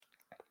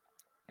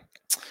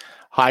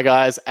Hi,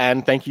 guys,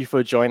 and thank you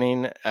for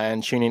joining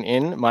and tuning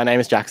in. My name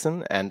is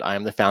Jackson, and I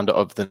am the founder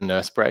of The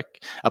Nurse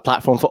Break, a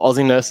platform for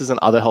Aussie nurses and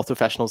other health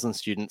professionals and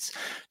students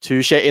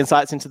to share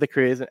insights into the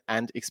careers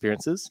and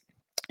experiences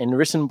in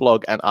written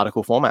blog and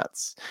article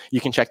formats.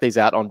 You can check these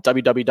out on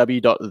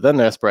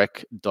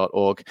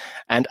www.thenursebreak.org.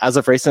 And as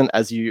of recent,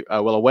 as you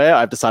are well aware,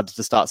 I've decided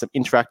to start some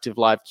interactive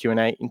live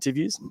Q&A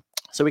interviews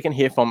so we can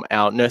hear from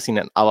our nursing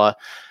and other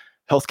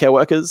healthcare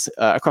workers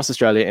across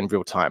Australia in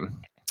real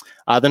time.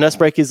 The Nurse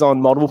Break is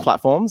on multiple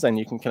platforms, and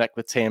you can connect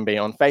with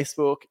TMB on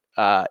Facebook,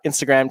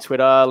 Instagram,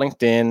 Twitter,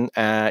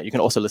 LinkedIn. You can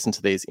also listen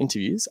to these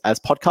interviews as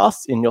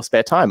podcasts in your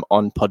spare time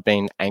on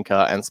Podbean,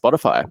 Anchor, and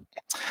Spotify.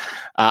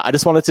 I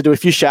just wanted to do a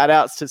few shout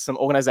outs to some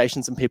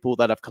organizations and people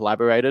that I've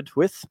collaborated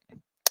with.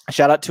 A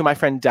shout out to my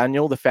friend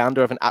Daniel, the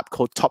founder of an app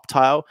called Top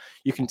Tile.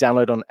 You can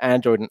download on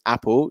Android and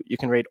Apple. You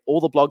can read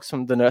all the blogs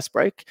from the Nurse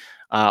Break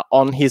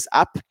on his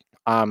app.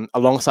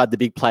 Alongside the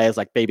big players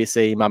like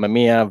BBC, Mamma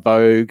Mia,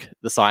 Vogue,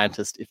 The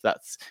Scientist, if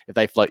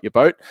they float your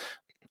boat.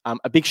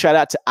 A big shout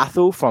out to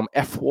Athel from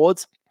F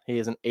Wards. He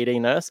is an ED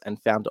nurse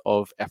and founder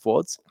of F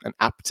Wards, an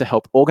app to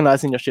help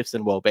organising your shifts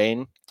and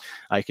wellbeing.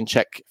 You can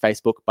check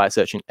Facebook by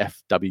searching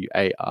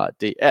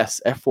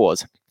FWARDS, F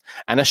Wards.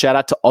 And a shout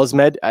out to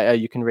Osmed.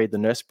 You can read the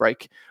Nurse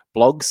Break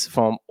blogs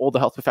from all the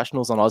health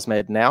professionals on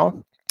Osmed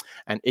now,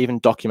 and even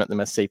document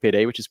them as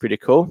CPD, which is pretty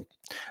cool.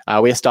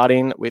 We are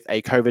starting with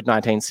a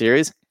COVID-19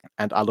 series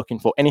and are looking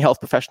for any health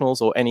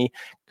professionals or any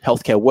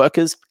healthcare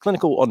workers,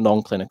 clinical or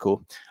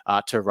non-clinical,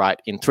 to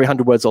write in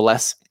 300 words or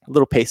less, a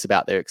little piece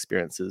about their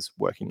experiences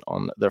working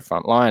on the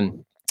front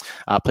line.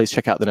 Please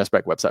check out the Nurse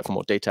Break website for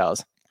more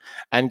details.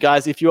 And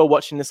guys, if you are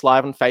watching this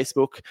live on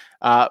Facebook,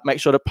 make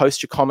sure to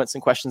post your comments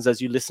and questions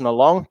as you listen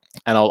along,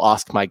 and I'll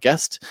ask my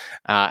guest.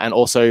 And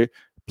also,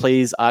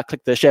 please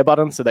click the share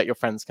button so that your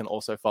friends can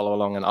also follow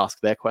along and ask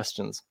their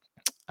questions.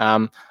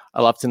 I'd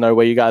love to know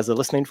where you guys are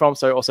listening from,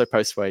 so also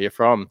post where you're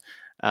from.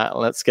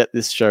 Let's get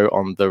this show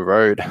on the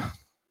road.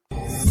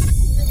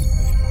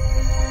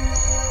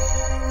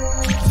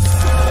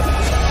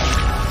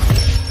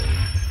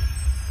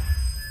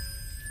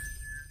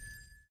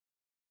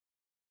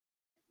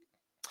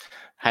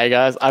 Hey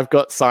guys, I've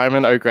got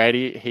Simon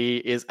O'Grady. He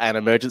is an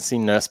emergency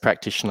nurse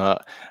practitioner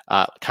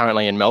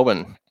currently in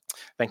Melbourne.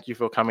 Thank you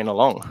for coming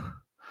along.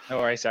 No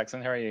worries,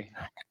 Jackson. How are you?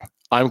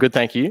 I'm good,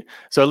 thank you.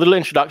 So a little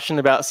introduction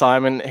about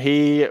Simon.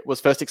 He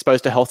was first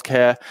exposed to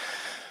healthcare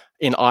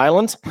in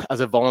Ireland as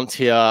a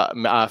volunteer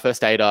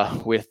first aider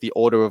with the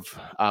Order of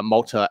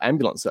Malta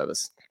Ambulance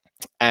Service.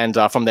 And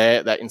from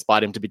there, that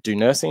inspired him to do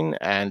nursing.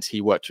 And he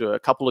worked for a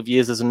couple of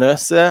years as a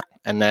nurse there.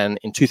 And then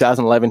in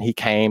 2011, he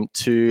came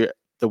to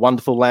the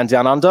wonderful land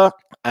down under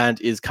and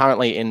is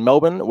currently in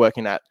Melbourne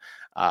working at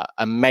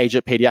a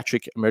major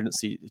pediatric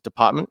emergency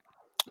department.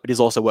 But he's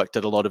also worked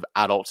at a lot of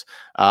adult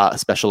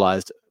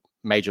specialized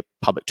major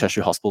public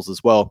tertiary hospitals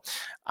as well.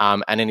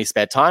 And in his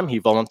spare time, he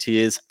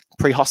volunteers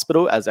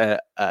pre-hospital as a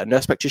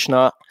nurse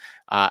practitioner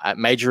at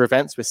major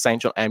events with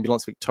St. John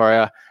Ambulance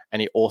Victoria,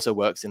 and he also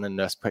works in a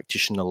nurse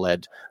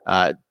practitioner-led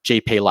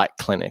GP-like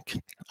clinic.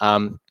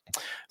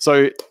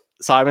 So,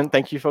 Simon,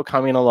 thank you for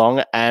coming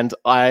along. And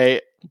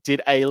I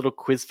did a little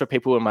quiz for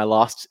people in my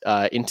last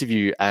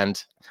interview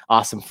and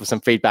asked them for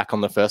some feedback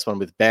on the first one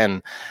with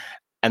Ben.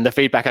 And the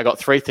feedback I got,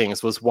 three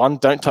things was: one,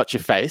 don't touch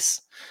your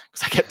face,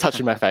 because I kept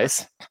touching my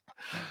face.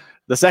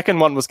 The second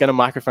one was get a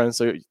microphone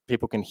so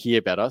people can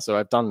hear better. So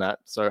I've done that.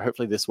 So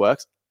hopefully this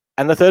works.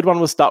 And the third one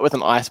was start with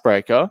an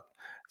icebreaker.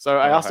 So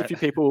I asked a few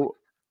people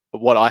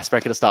what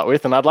icebreaker to start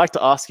with. And I'd like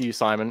to ask you,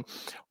 Simon,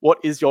 what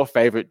is your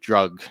favorite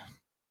drug?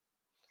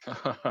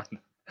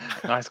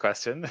 Nice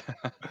question.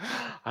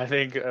 I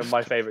think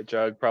my favorite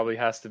drug probably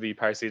has to be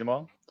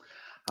paracetamol.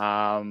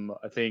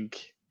 I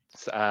think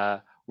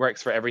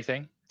works for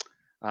everything.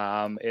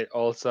 It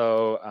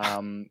also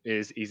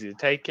is easy to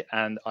take,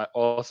 and I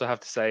also have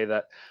to say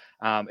that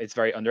it's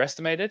very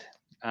underestimated.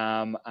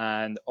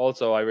 And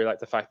also, I really like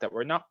the fact that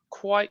we're not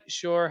quite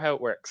sure how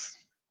it works.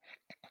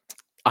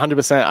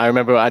 100%. I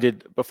remember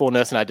before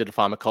nursing, I did a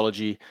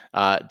pharmacology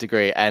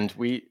degree, and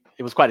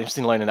it was quite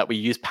interesting learning that we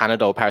use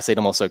Panadol,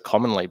 paracetamol so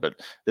commonly, but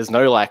there's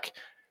no like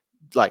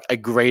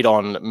agreed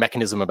on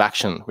mechanism of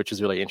action, which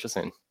is really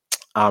interesting.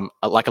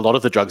 Like a lot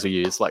of the drugs we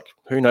use, like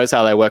who knows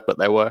how they work, but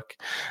they work.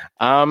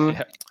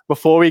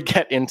 Before we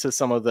get into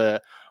some of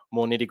the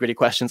more nitty-gritty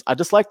questions, I'd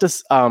just like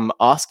to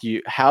ask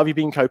you, how have you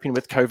been coping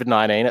with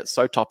COVID-19? It's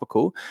so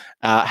topical.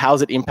 How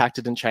has it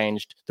impacted and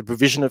changed the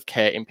provision of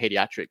care in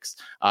pediatrics,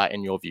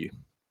 in your view?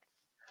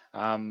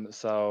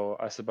 So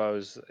I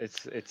suppose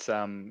it's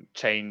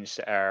changed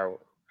our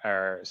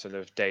sort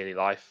of daily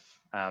life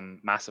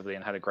massively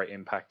and had a great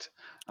impact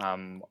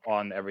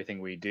on everything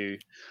we do.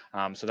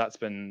 So that's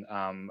been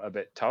a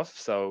bit tough.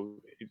 So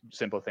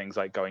simple things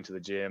like going to the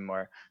gym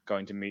or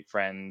going to meet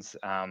friends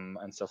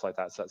and stuff like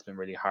that. So that's been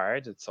really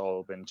hard. It's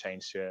all been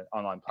changed to an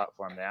online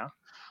platform now.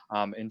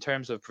 In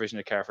terms of provision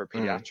of care for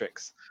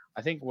pediatrics,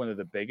 I think one of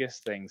the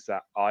biggest things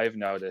that I've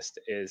noticed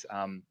is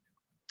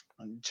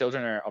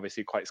children are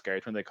obviously quite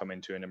scared when they come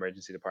into an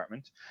emergency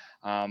department.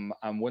 And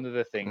one of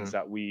the things Mm,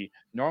 that we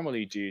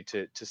normally do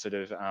to sort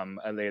of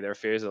allay their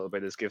fears a little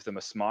bit is give them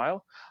a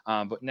smile.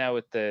 But now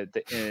with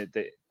mm,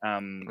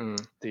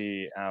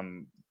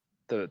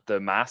 the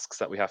masks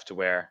that we have to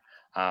wear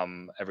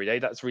every day,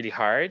 that's really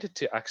hard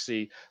to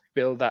actually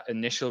build that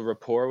initial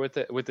rapport with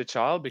the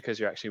child, because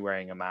you're actually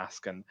wearing a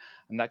mask, and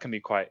that can be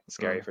quite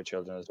scary mm. for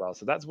children as well.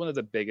 So that's one of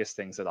the biggest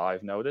things that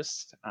I've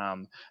noticed,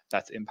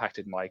 that's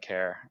impacted my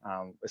care,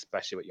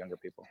 especially with younger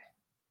people.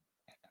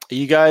 Are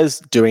you guys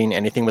doing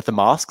anything with the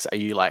masks? Are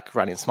you like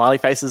running smiley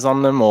faces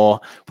on them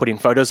or putting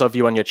photos of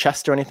you on your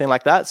chest or anything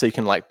like that so you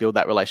can like build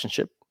that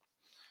relationship?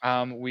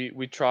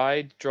 We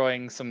tried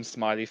drawing some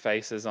smiley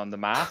faces on the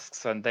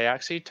masks, and they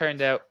actually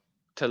turned out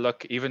to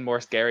look even more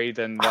scary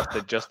than what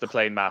the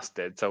plain mask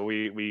did. So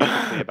we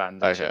quickly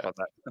abandoned Okay. ship on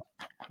that.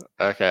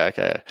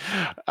 Okay.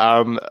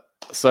 Um,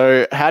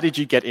 so how did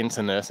you get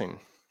into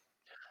nursing?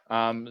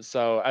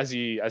 So as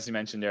you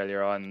mentioned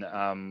earlier on,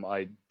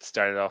 I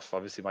started off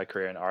obviously my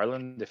career in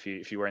Ireland. If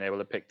you weren't able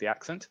to pick the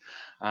accent,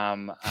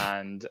 and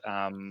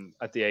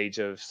at the age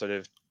of sort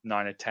of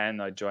 9 or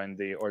 10, I joined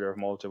the Order of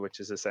Malta, which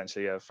is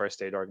essentially a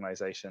first aid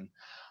organization,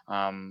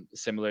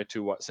 similar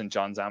to what St.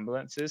 John's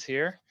Ambulance is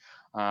here,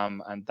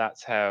 and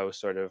that's how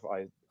sort of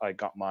I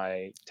got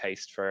my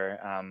taste for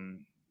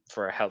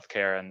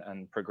healthcare,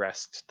 and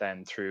progressed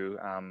then through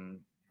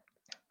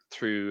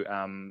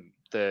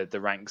the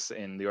ranks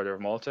in the Order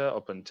of Malta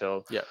up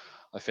until Yeah.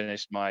 I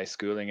finished my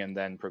schooling, and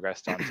then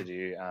progressed on to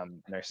do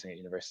nursing at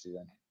university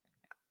then.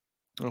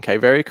 Okay,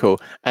 very cool.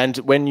 And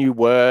when you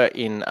were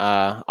in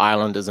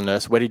Ireland as a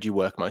nurse, where did you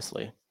work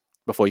mostly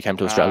before you came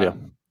to Australia?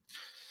 Uh,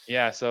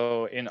 yeah,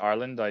 so in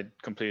Ireland, I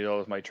completed all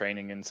of my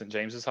training in St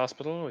James's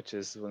Hospital, which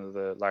is one of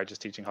the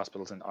largest teaching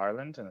hospitals in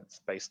Ireland, and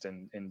it's based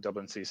in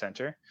Dublin City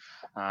Centre.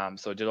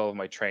 So I did all of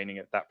my training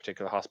at that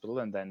particular hospital,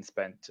 and then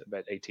spent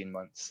about 18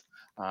 months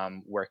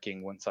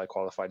working once I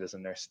qualified as a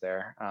nurse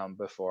there,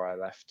 before I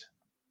left.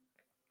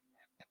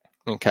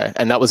 Okay,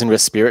 and that was in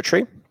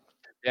respiratory?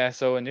 Yeah,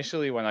 so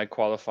initially when I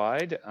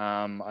qualified,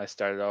 I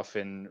started off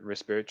in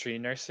respiratory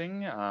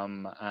nursing,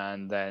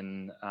 and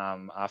then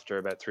after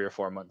about 3 or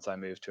 4 months, I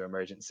moved to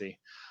emergency.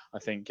 I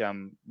think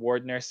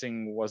ward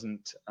nursing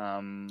wasn't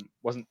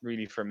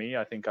really for me.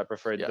 I think I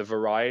preferred Yeah. the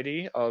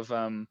variety of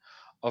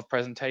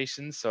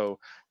presentations, so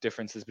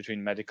differences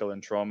between medical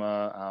and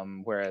trauma,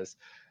 whereas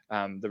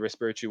the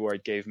respiratory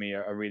ward gave me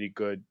a really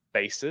good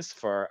basis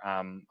for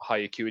high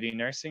acuity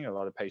nursing. A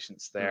lot of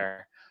patients Mm.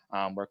 there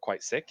were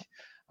quite sick.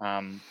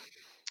 Um,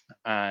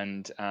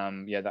 and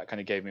yeah, that kind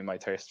of gave me my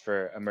thirst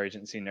for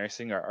emergency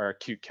nursing, or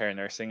acute care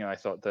nursing. And I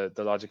thought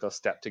the logical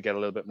step to get a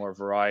little bit more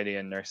variety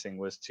in nursing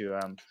was to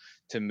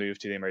move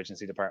to the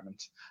emergency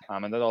department,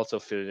 and that also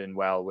fitted in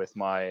well with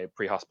my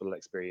pre-hospital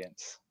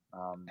experience.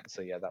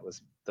 So yeah, that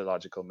was the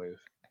logical move.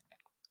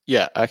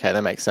 Yeah, okay,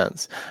 that makes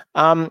sense.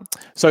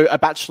 So a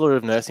Bachelor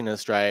of Nursing in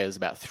Australia is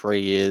about 3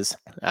 years.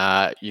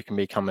 You can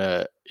become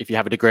if you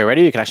have a degree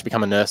already, you can actually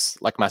become a nurse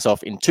like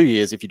myself in 2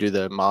 years if you do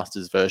the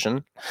master's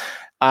version.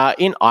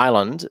 In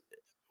Ireland,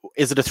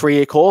 is it a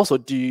 3-year course or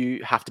do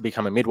you have to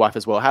become a midwife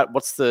as well?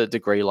 What's the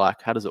degree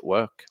like? How does it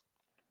work?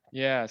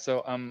 Yeah,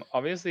 so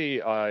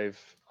obviously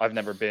I've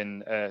never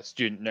been a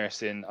student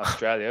nurse in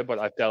Australia, but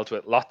I've dealt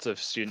with lots of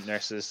student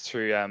nurses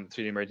through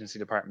the emergency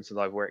departments that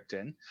I've worked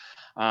in.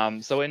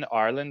 So in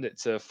Ireland,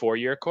 it's a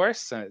 4-year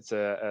course, and it's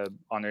a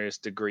honors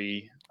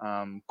degree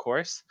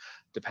course,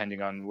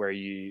 depending on where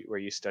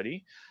you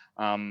study.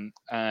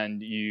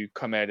 And you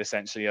come out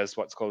essentially as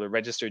what's called a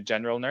registered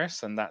general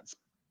nurse, and that's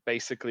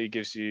basically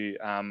gives you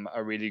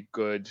a really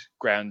good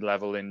ground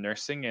level in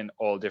nursing in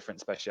all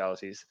different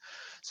specialities.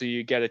 So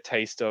you get a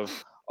taste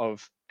of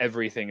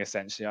everything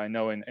essentially. I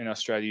know in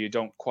Australia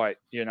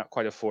you're not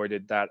quite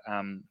afforded that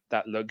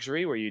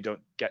luxury where you don't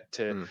get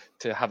Mm,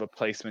 to have a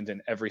placement in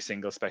every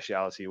single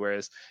speciality.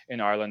 Whereas in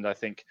Ireland, I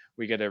think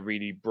we get a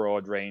really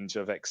broad range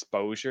of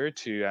exposure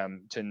to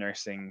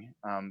nursing,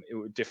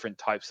 different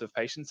types of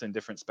patients and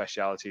different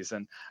specialities,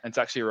 and it's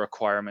actually a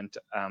requirement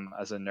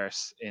as a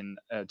nurse in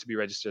to be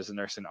registered as a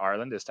nurse in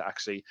Ireland is to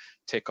actually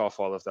tick off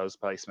all of those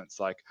placements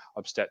like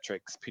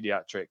obstetrics,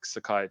 pediatrics,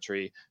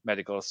 psychiatry,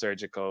 medical,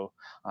 surgical,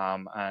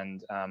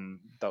 and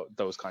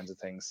those kinds of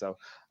things. So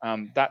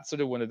that's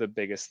sort of one of the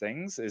biggest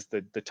things is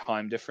the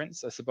time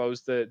difference. I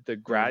suppose the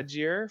mm, grad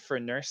year for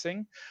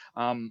nursing.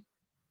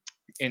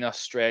 In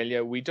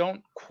Australia, we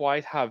don't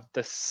quite have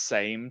the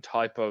same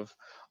type of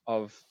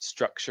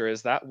structure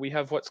as that. We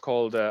have what's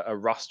called a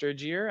rostered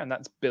year, and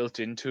that's built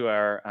into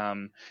our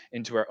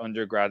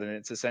undergrad, and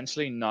it's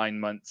essentially 9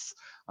 months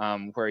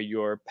where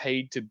you're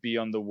paid to be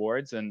on the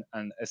wards, and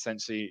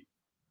essentially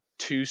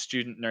two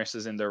student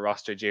nurses in their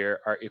rostered year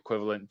are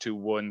equivalent to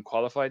one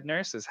qualified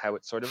nurse, is how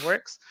it sort of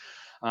works.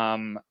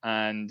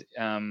 And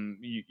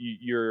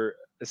you're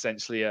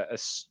essentially a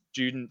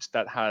student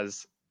that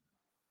has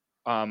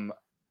um,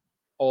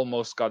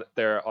 almost got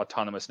their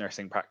autonomous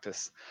nursing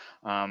practice,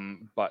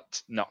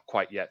 but not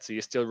quite yet. So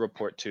you still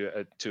report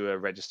to a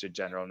registered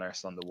general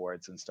nurse on the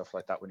wards and stuff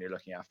like that when you're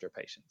looking after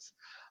patients.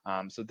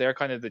 So they're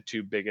kind of the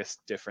two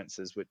biggest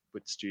differences with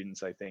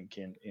students, I think,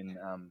 in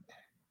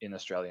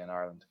Australia and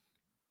Ireland.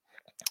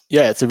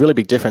 Yeah, it's a really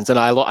big difference, and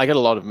I get a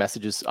lot of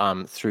messages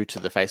through to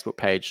the Facebook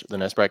page, the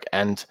Nurse Break,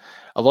 and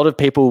a lot of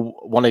people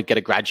want to get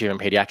a grad year in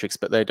pediatrics,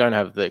 but they don't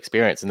have the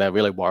experience, and they're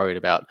really worried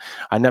about.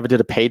 I never did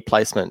a paid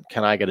placement.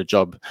 Can I get a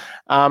job?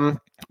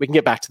 We can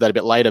get back to that a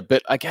bit later,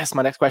 but I guess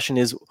my next question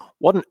is: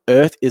 what on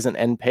earth is an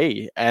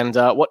NP, and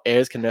what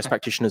areas can nurse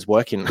practitioners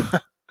work in?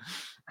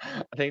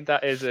 I think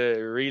that is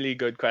a really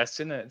good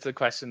question. It's a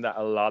question that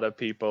a lot of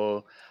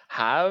people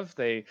have.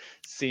 They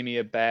see me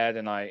at bed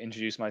and I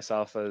introduce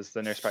myself as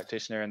the nurse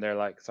practitioner, and they're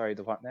like, sorry,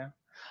 the what now?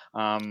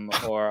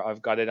 Or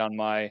I've got it on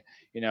my,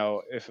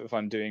 if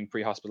I'm doing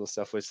pre-hospital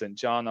stuff with St.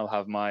 John, I'll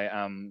have my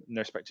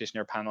nurse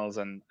practitioner panels,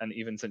 and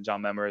even St.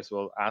 John members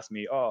will ask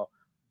me, oh,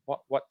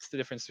 what's the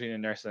difference between a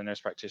nurse and a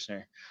nurse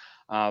practitioner?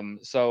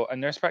 So a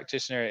nurse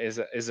practitioner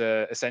is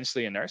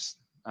essentially a nurse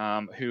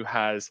who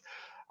has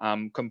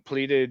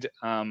completed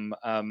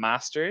a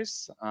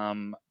master's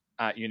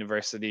at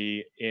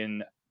university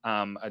in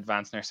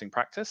advanced nursing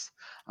practice,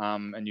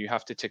 and you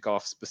have to tick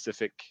off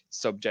specific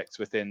subjects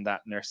within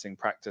that nursing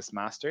practice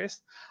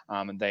masters,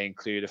 and they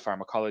include a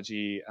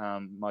pharmacology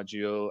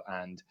module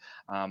and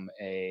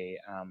a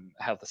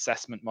health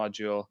assessment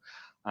module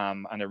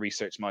and a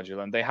research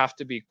module, and they have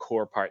to be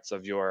core parts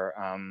of your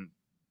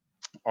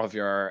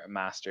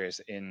master's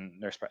in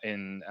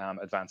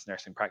advanced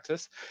nursing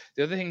practice.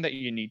 The other thing that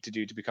you need to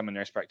do to become a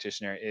nurse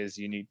practitioner is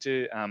you need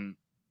to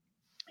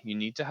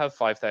have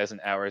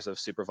 5,000 hours of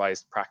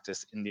supervised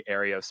practice in the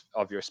area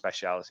of your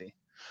specialty.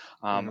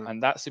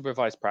 And that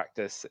supervised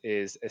practice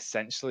is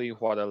essentially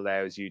what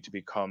allows you to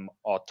become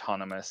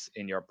autonomous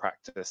in your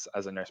practice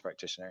as a nurse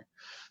practitioner.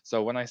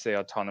 So when I say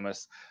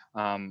autonomous,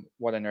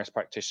 what a nurse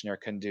practitioner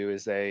can do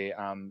is they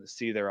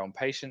see their own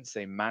patients,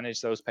 they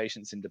manage those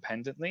patients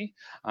independently,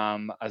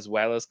 as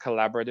well as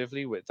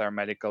collaboratively with their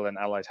medical and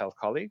allied health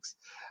colleagues.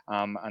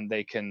 And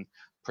they can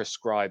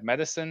prescribe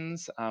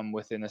medicines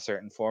within a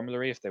certain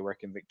formulary if they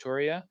work in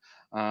Victoria.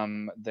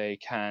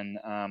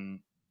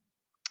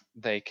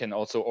 They can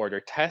also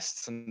order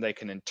tests, and they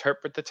can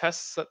interpret the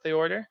tests that they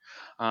order.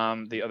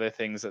 The other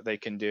things that they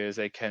can do is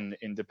they can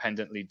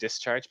independently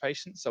discharge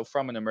patients. So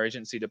from an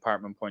emergency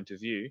department point of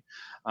view,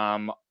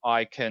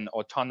 I can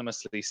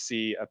autonomously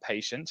see a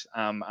patient,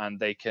 and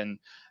they can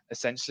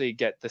essentially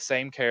get the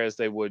same care as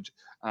they would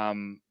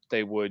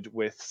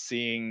with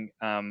seeing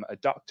a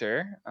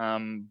doctor,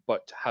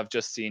 but have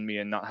just seen me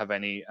and not have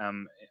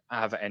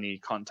any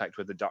contact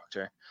with the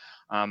doctor.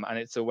 And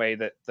it's a way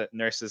that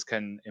nurses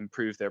can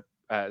improve their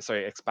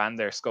expand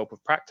their scope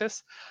of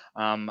practice,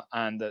 and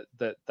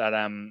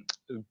that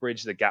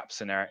bridge the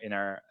gaps in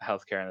our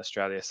healthcare in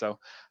Australia. So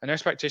a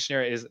nurse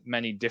practitioner is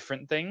many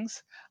different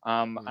things.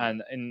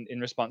 And in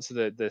response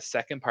to the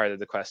second part of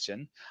the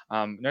question,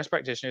 nurse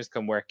practitioners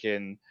can work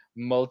in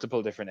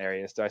multiple different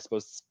areas. So I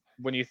suppose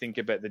when you think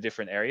about the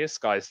different areas,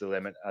 sky's the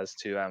limit as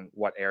to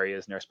what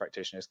areas nurse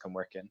practitioners can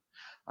work in.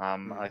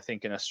 I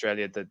think in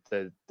Australia,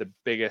 the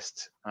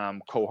biggest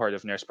cohort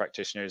of nurse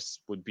practitioners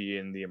would be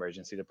in the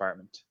emergency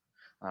department,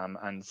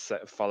 and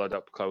followed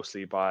up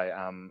closely by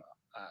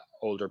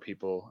older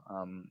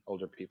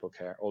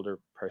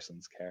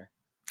persons care.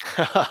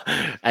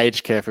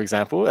 Aged care, for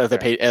example. Are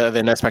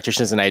the nurse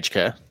practitioners in aged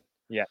care?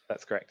 Yeah,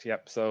 that's correct.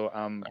 Yep.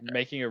 So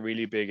making a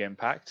really big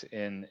impact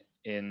in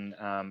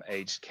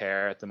aged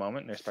care at the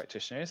moment, nurse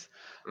practitioners,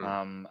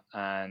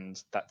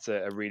 and that's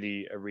a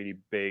really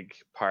big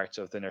part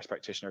of the nurse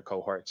practitioner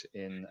cohort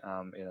in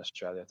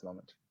Australia at the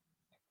moment.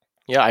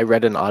 Yeah, I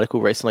read an article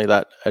recently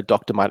that a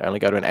doctor might only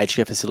go to an aged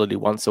care facility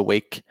once a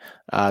week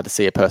to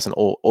see a person,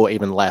 or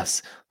even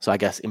less. So I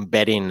guess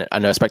embedding a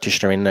nurse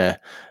practitioner in there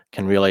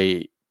can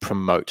really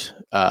promote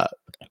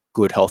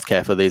good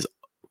healthcare for these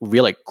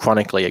really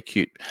chronically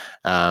acute,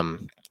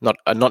 not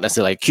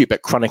necessarily acute,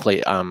 but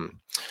chronically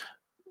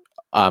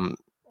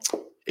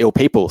ill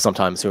people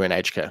sometimes who are in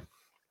aged care.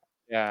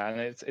 Yeah, and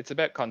it's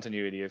about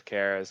continuity of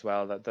care as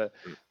well. That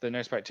the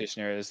nurse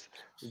practitioner is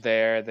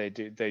there. They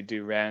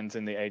do rounds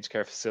in the aged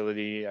care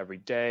facility every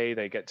day.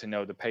 They get to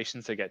know the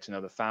patients. They get to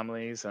know the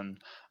families, and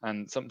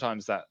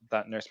sometimes that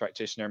nurse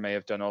practitioner may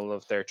have done all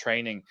of their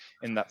training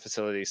in that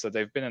facility. So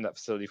they've been in that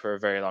facility for a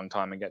very long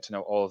time and get to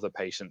know all of the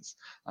patients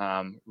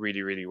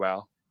really, really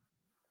well.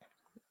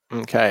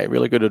 Okay,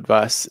 really good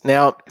advice.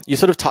 Now, you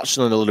sort of touched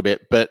on it a little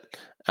bit, but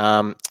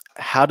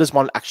how does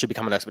one actually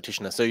become a nurse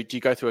practitioner? So do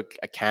you go through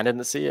a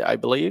candidacy, I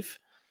believe?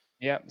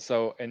 Yeah,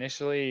 so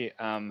initially,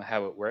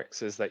 how it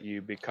works is that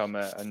you become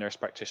a nurse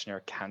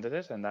practitioner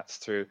candidate, and that's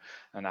through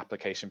an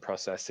application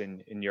process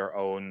in your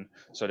own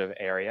sort of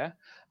area.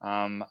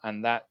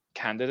 And that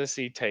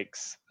candidacy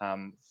takes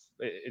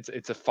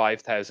it's a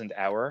 5,000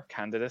 hour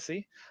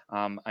candidacy,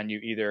 and you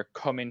either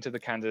come into the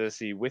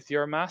candidacy with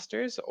your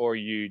master's, or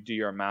you do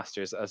your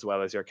master's as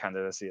well as your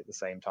candidacy at the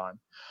same time.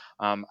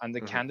 And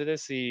the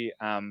candidacy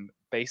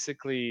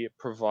basically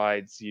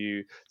provides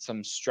you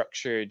some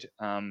structured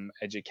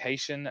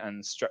education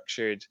and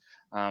structured,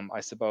 I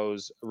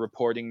suppose,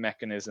 reporting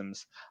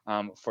mechanisms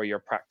for your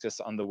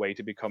practice on the way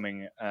to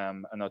becoming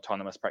an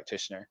autonomous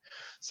practitioner.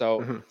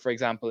 So, for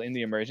example, in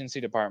the emergency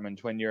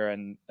department, when you're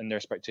a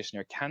nurse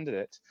practitioner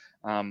candidate,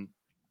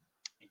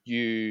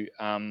 you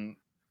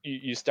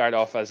you start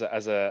off as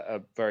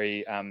a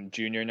very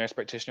junior nurse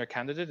practitioner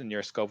candidate, and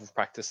your scope of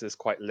practice is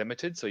quite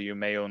limited. So you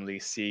may only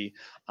see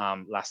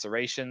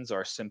lacerations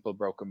or simple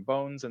broken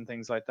bones and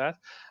things like that.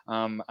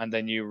 And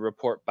then you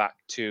report back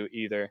to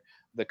either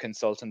the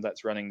consultant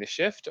that's running the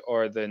shift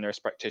or the nurse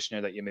practitioner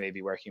that you may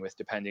be working with,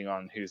 depending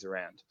on who's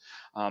around.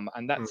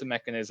 And that's a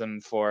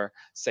mechanism for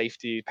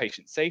safety,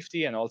 patient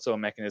safety, and also a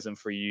mechanism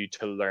for you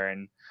to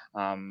learn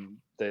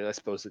I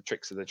suppose, the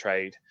tricks of the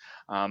trade.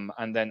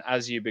 And then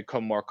as you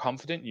become more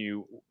confident,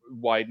 you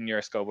widen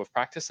your scope of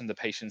practice and the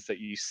patients that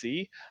you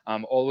see,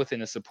 all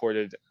within a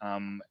supported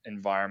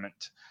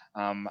environment.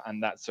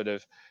 And that sort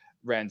of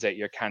rounds out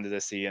your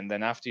candidacy. And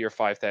then after your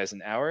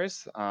 5,000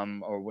 hours,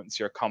 or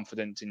once you're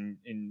confident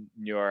in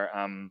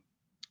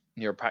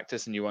your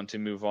practice and you want to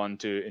move on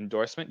to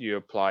endorsement, you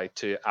apply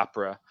to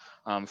APRA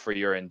for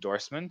your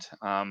endorsement.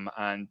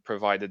 And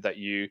provided that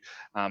you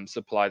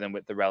supply them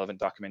with the relevant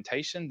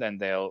documentation, then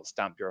they'll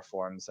stamp your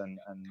forms and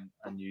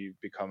you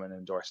become an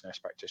endorsed nurse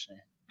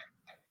practitioner.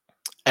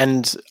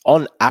 And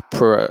on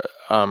APRA,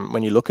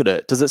 when you look at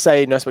it, does it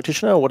say nurse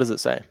practitioner, or what does it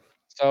say?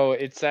 So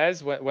it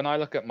says, when I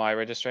look at my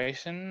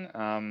registration,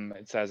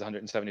 it says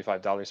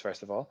 $175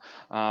 first of all,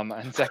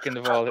 and second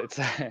of all,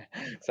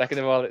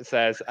 it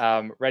says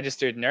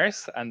registered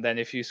nurse, and then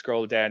if you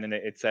scroll down and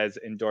it says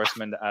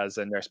endorsement as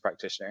a nurse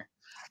practitioner,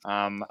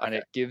 and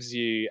it gives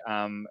you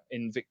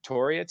in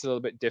Victoria, it's a little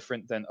bit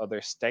different than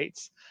other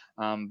states,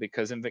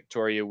 because in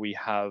Victoria we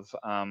have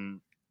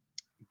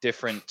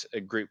different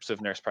groups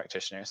of nurse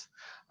practitioners,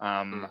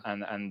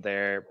 and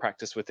they're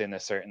practiced within a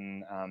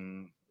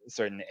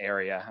certain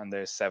area, and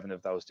there's 7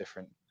 of those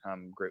different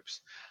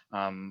groups,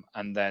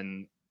 and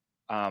then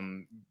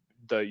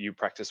you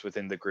practice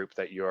within the group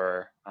that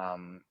you're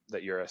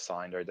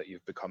assigned or that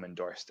you've become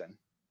endorsed in.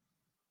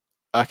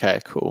 Okay,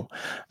 cool.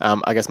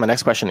 I guess my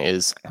next question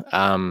is,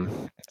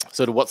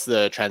 sort of what's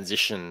the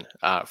transition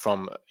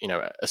from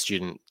a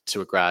student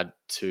to a grad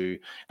to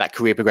that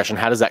career progression?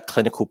 How does that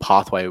clinical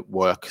pathway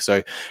work?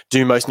 So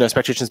do most nurse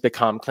practitioners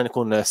become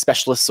clinical nurse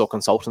specialists or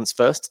consultants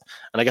first?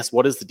 And I guess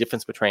what is the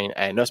difference between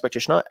a nurse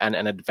practitioner and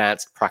an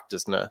advanced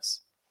practice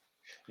nurse?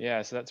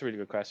 Yeah, so that's a really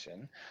good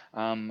question.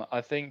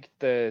 I think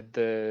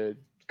the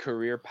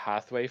career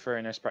pathway for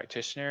a nurse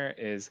practitioner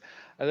is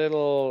a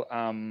little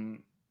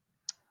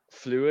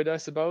fluid, I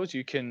suppose.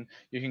 You can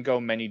go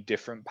many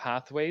different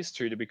pathways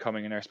through to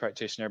becoming a nurse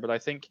practitioner, but I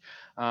think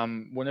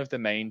one of the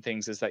main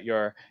things is that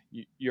you're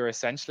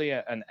essentially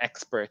an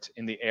expert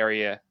in the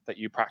area that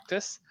you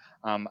practice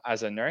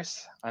as a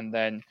nurse, and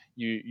then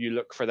you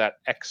look for that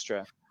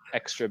extra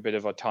bit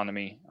of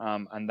autonomy,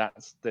 and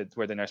that's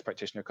where the nurse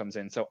practitioner comes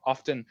in. So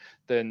often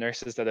the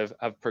nurses that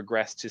have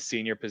progressed to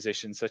senior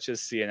positions such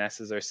as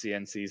CNSs or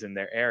CNCs in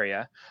their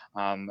area,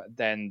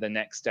 then the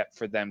next step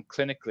for them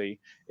clinically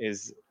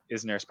is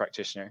nurse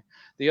practitioner.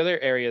 The other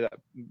area that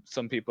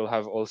some people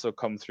have also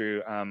come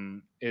through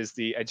is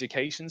the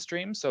education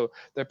stream. So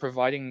they're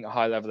providing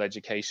high level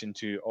education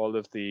to all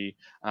of the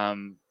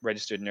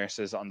registered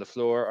nurses on the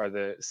floor, or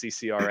the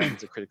CCRNs,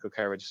 the critical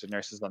care registered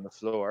nurses on the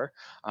floor.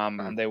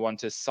 And they want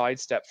to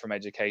sidestep from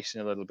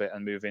education a little bit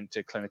and move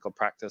into clinical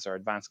practice or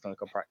advanced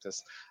clinical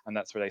practice. And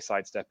that's where they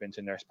sidestep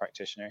into nurse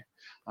practitioner.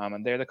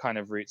 And they're the kind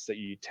of routes that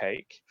you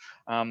take.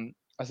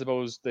 I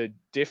suppose the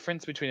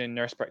difference between a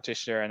nurse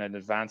practitioner and an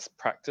advanced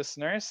practice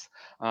nurse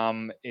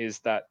is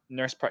that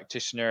nurse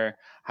practitioner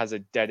has a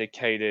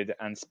dedicated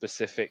and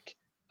specific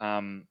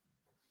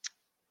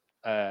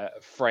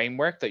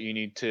framework that you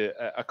need to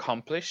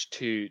accomplish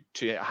to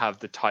have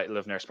the title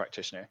of nurse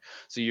practitioner.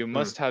 So you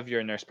must have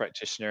your nurse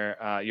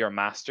practitioner, your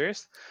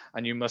master's,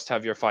 and you must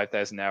have your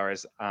 5,000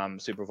 hours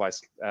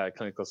supervised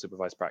clinical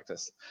supervised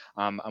practice.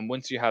 And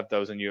once you have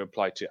those and you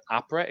apply to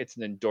APRA, it's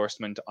an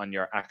endorsement on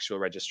your actual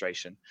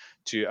registration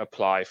to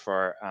apply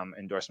for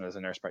endorsement as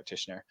a nurse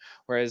practitioner.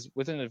 Whereas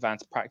with an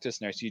advanced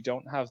practice nurse, you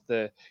don't have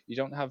the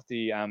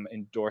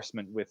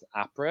endorsement with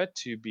APRA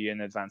to be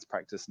an advanced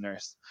practice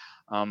nurse,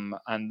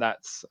 and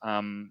that's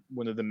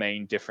one of the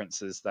main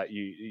differences that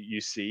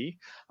you see.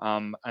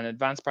 And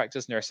advanced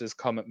practice nurses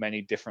come at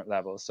many different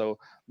levels. So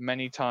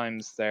many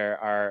times there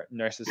are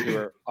nurses who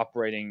are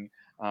operating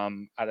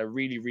at a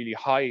really, really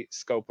high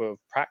scope of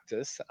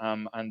practice,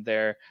 and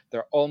they're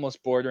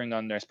almost bordering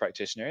on nurse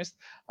practitioners.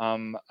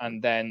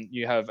 And then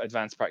you have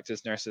advanced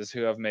practice nurses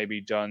who have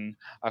maybe done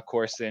a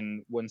course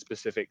in one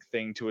specific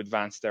thing to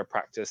advance their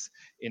practice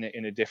in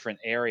a different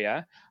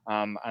area,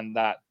 and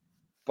that,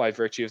 by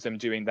virtue of them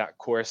doing that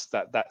course,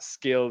 that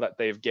skill that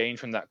they've gained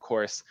from that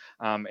course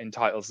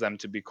entitles them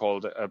to be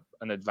called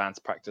an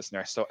advanced practice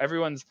nurse. So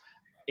everyone's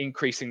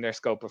increasing their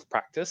scope of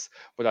practice,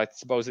 but I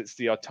suppose it's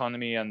the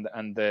autonomy and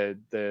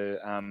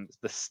the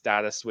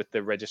status with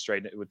the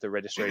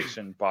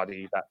registration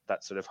body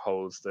that sort of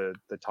holds the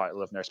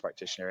title of nurse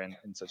practitioner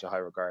in such a high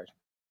regard.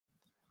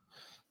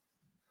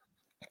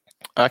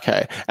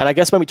 Okay, and I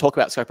guess when we talk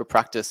about scope of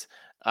practice,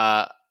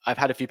 I've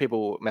had a few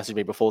people message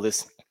me before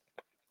this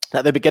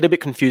that they get a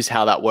bit confused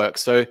how that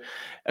works. So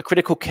a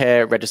critical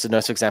care registered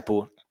nurse, for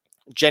example,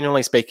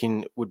 generally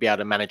speaking, would be able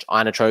to manage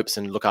inotropes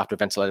and look after a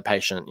ventilated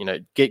patient. You know,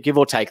 give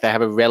or take, they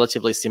have a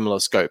relatively similar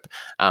scope.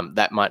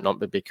 That might not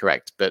be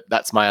correct, but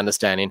that's my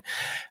understanding.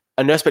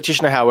 A nurse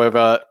practitioner,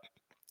 however,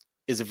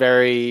 is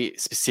very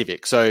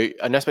specific. So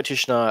a nurse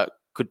practitioner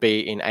could be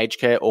in aged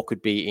care, or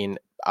could be in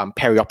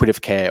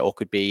perioperative care, or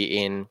could be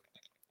in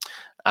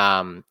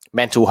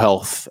mental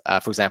health,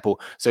 for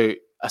example. So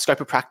a scope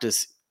of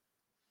practice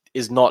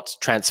is not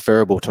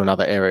transferable to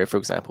another area, for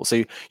example.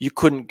 So you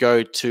couldn't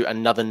go to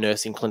another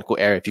nursing clinical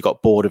area if you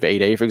got bored of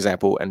ED, for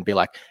example, and be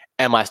like,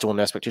 am I still a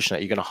nurse practitioner?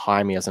 Are you going to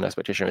hire me as a nurse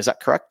practitioner? Is that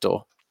correct?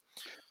 Or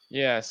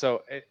Yeah,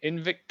 so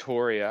in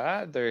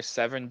Victoria, there's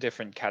 7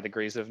 different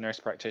categories of nurse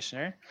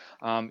practitioner.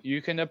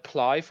 You can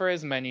apply for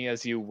as many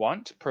as you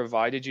want,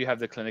 provided you have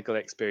the clinical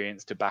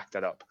experience to back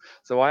that up.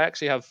 So I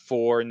actually have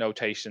 4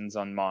 notations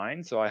on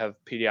mine. So I have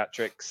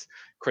pediatrics,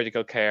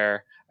 critical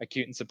care,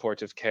 acute and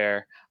supportive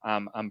care,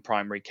 and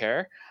primary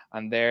care.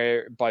 And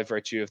they're by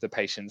virtue of the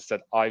patients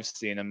that I've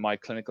seen and my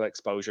clinical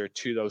exposure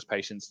to those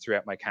patients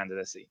throughout my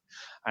candidacy.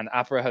 And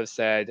APRA have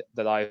said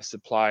that I've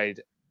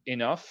supplied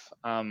enough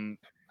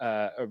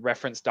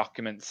reference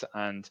documents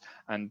and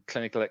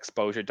clinical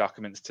exposure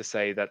documents to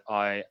say that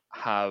I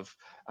have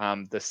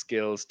the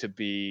skills to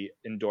be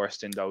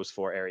endorsed in those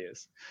 4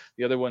 areas.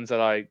 The other ones that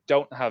I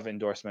don't have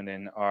endorsement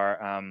in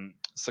are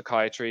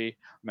psychiatry,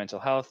 mental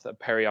health,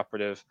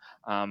 perioperative,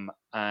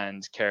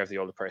 and care of the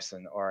older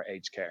person, or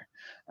aged care.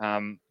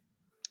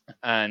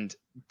 And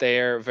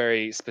they're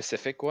very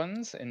specific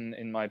ones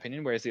in my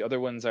opinion, whereas the other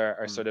ones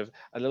are sort of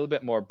a little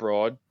bit more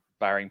broad,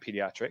 barring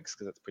pediatrics,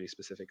 because that's pretty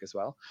specific as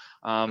well.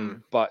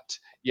 But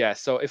yeah,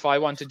 so if I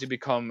wanted to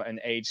become an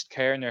aged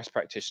care nurse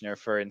practitioner,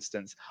 for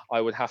instance,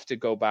 I would have to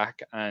go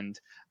back and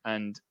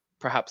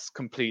perhaps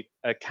complete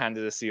a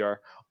candidacy,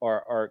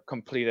 or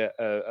complete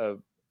a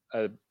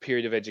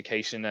period of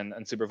education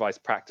and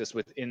supervised practice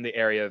within the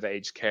area of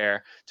aged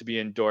care to be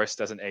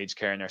endorsed as an aged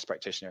care nurse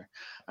practitioner.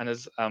 And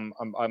as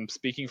I'm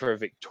speaking for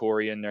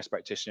Victorian nurse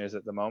practitioners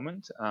at the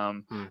moment,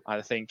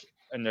 I think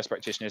nurse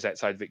practitioners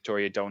outside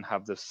Victoria don't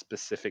have the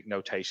specific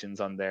notations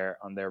on their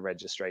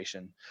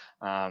registration,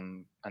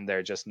 and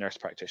they're just nurse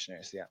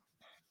practitioners. Yeah.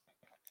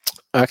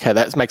 okay,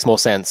 that makes more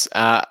sense.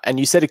 And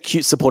you said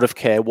acute supportive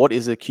care. What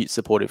is acute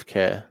supportive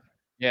care?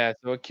 Yeah,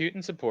 so acute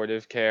and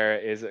supportive care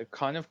is, it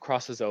kind of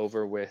crosses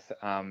over with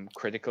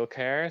critical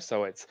care.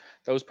 So it's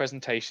those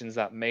presentations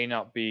that may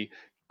not be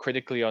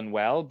critically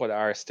unwell, but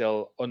are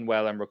still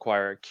unwell and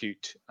require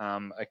acute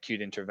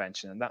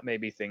intervention. And that may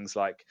be things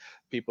like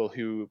people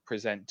who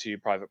present to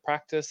private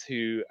practice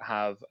who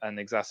have an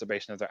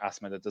exacerbation of their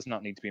asthma that does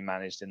not need to be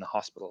managed in the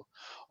hospital,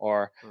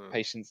 or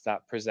patients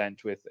that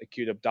present with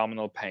acute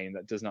abdominal pain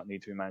that does not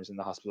need to be managed in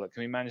the hospital. It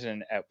can be managed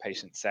in an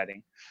outpatient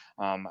setting.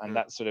 And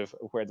that's sort of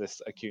where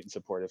this acute and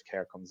supportive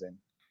care comes in.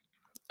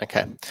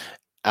 Okay.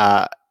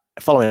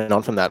 Following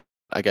on from that,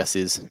 I guess,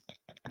 is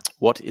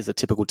what is a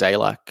typical day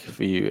like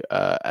for you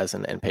as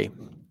an NP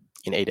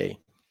in ED?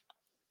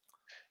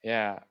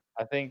 Yeah,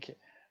 I think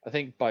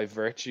by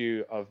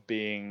virtue of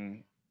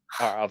being,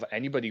 or of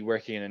anybody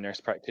working in a nurse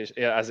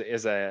practitioner, as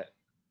a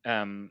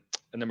an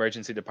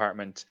emergency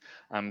department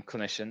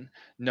clinician,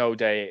 no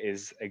day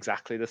is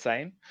exactly the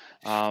same.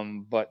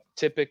 But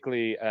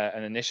typically,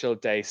 an initial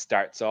day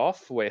starts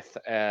off with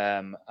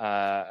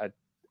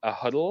a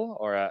huddle,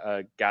 or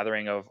a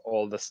gathering of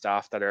all the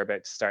staff that are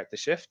about to start the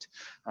shift,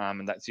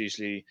 and that's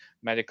usually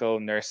medical,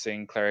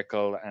 nursing,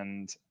 clerical,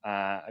 and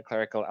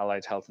clerical,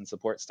 allied health, and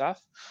support staff.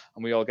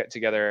 And we all get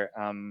together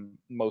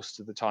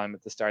most of the time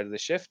at the start of the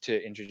shift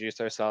to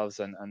introduce ourselves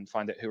and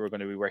find out who we're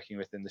going to be working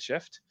with in the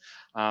shift.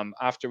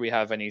 After we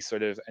have any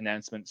sort of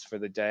announcements for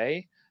the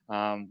day,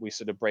 we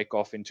sort of break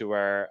off into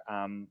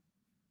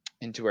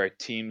our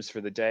teams for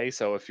the day.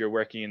 So if you're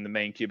working in the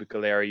main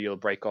cubicle area, you'll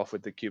break off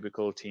with the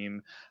cubicle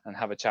team and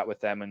have a chat with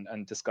them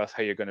and discuss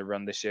how you're going to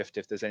run the shift.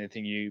 If there's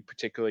anything you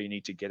particularly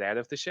need to get out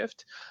of the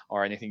shift,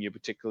 or anything you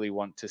particularly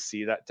want to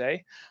see that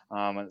day.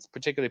 And it's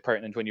particularly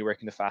pertinent when you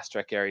work in the fast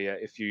track area.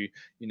 If you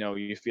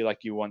feel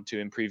like you want to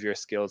improve your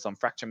skills on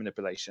fracture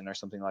manipulation or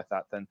something like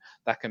that, then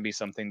that can be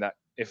something that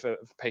if a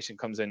patient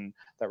comes in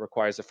that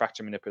requires a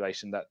fracture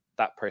manipulation,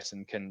 that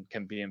person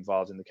can be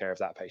involved in the care of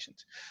that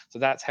patient. So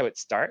that's how it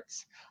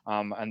starts.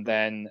 And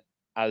then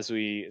as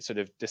we sort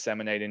of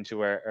disseminate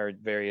into our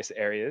various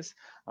areas,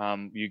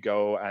 you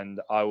go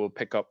and I will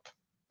pick up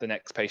the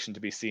next patient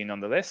to be seen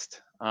on the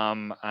list,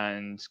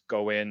 and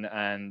go in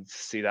and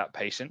see that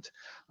patient.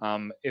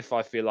 If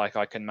I feel like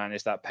I can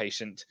manage that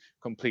patient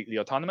completely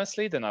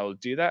autonomously, then I will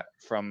do that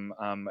from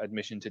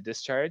admission to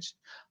discharge.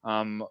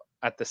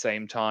 at the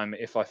same time,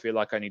 if I feel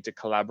like I need to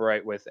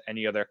collaborate with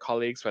any other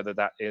colleagues, whether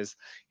that is,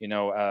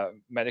 a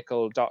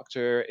medical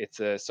doctor, it's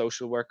a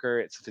social worker,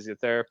 it's a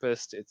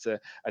physiotherapist, it's a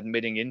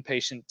admitting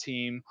inpatient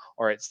team,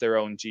 or it's their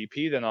own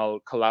GP, then I'll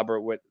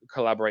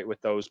collaborate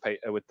with those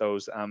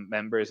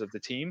members of the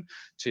team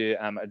to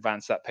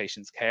advance that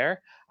patient's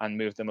care and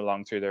move them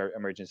along through their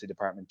emergency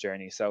department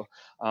journey. So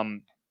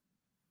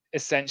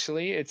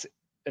essentially, it's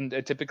and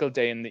a typical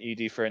day in the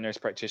ED for a nurse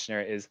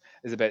practitioner is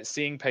about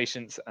seeing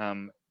patients,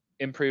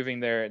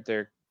 improving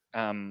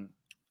um,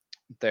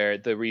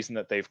 the reason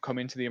that they've come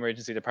into the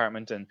emergency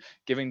department, and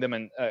giving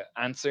them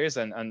answers,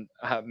 and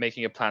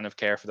making a plan of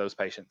care for those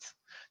patients.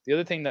 The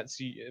other thing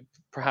that's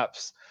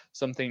perhaps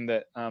something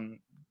that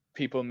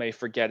people may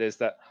forget is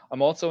that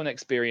I'm also an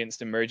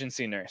experienced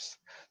emergency nurse.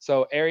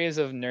 So areas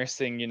of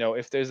nursing,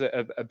 if there's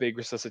a big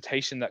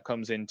resuscitation that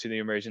comes into the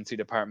emergency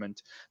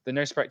department, the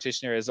nurse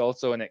practitioner is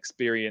also an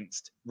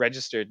experienced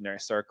registered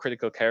nurse or a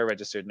critical care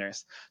registered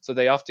nurse. So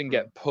they often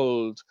get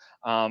pulled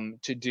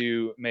to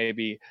do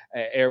maybe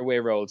airway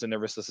roles in a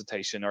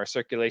resuscitation, or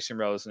circulation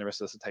roles in a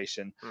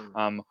resuscitation,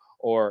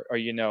 or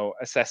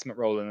assessment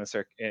role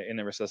in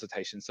a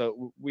resuscitation.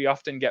 So we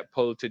often get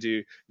pulled to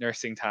do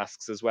nursing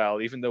tasks as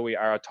well, even though we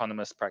are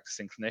autonomous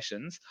practicing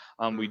clinicians.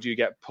 We do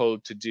get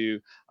pulled to do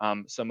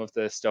some of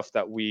the stuff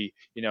that we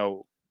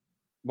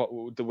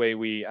the way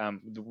we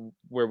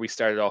where we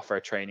started off our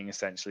training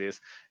essentially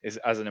is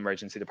as an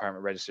emergency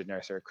department registered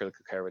nurse or a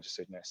critical care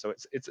registered nurse. So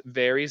it's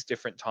varies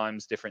different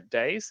times, different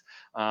days,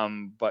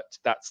 but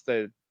that's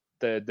the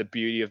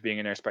beauty of being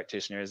a nurse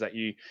practitioner, is that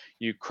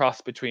you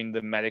cross between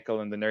the medical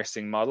and the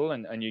nursing model,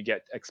 and you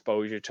get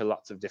exposure to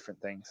lots of different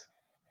things.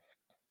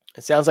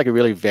 It sounds like a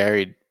really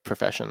varied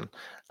profession,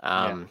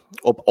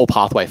 or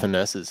pathway for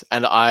nurses.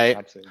 And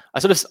I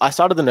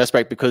started the nurse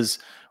break because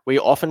we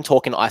often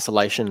talk in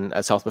isolation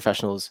as health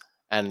professionals,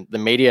 and the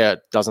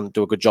media doesn't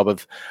do a good job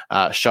of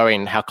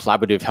showing how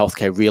collaborative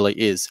healthcare really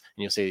is.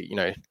 And you'll see,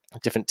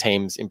 different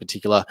teams in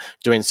particular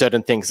doing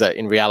certain things that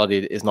in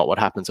reality is not what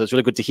happens. So it's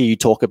really good to hear you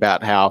talk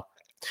about how,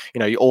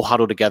 you all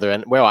huddle together.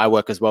 And where I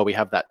work as well, we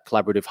have that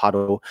collaborative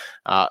huddle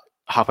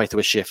halfway through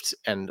a shift,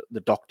 and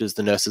the doctors,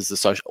 the nurses, the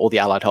social, all the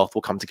allied health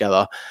will come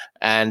together.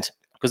 And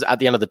because at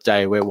the end of the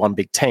day, we're one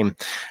big team.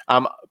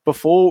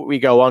 Before we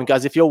go on,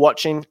 guys, if you're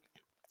watching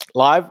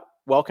live,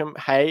 welcome.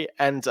 Hey,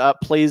 and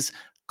please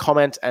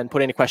comment and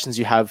put any questions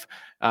you have.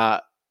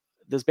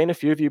 There's been a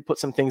few of you put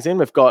some things in.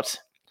 We've got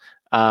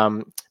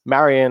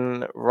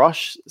Marion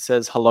Roche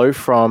says hello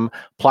from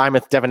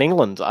Plymouth, Devon,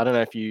 England. I don't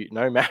know if you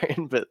know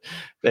Marion, but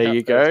there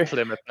you go.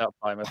 Plymouth, not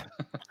Plymouth.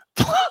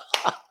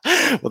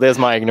 Well, there's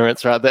my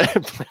ignorance right there.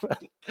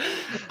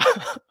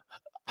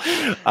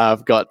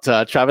 I've got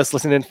Travis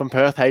listening in from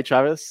Perth. Hey,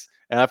 Travis.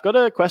 And I've got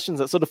a question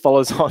that sort of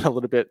follows on a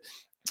little bit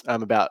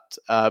about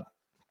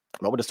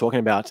what we're just talking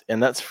about,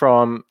 and that's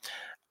from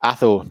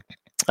Athel.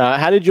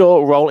 How did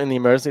your role in the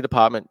emergency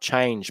department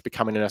change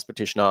becoming a nurse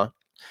practitioner?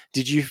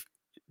 Did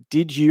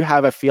you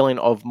have a feeling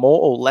of more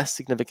or less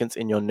significance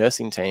in your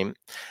nursing team?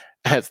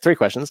 It's 3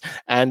 questions.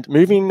 And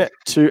moving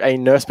to a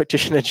nurse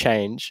practitioner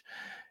change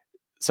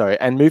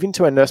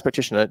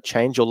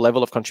your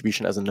level of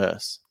contribution as a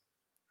nurse?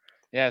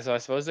 Yeah, so I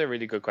suppose they're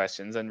really good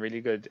questions, and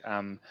really good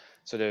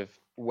sort of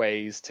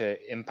ways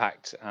to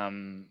impact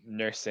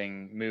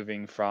nursing,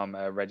 moving from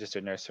a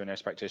registered nurse to a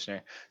nurse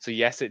practitioner. So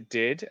yes, it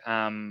did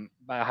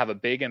have a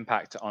big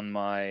impact on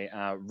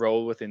my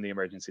role within the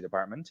emergency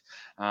department,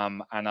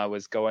 and I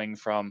was going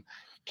from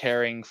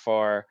caring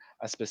for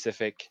a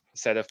specific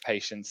set of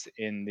patients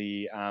in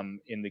the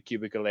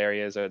cubicle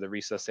areas or the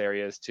resus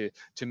areas to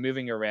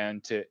moving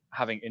around to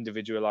having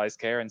individualized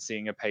care and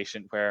seeing a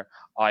patient where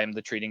I am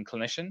the treating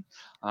clinician,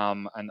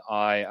 and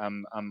I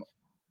am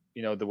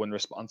the one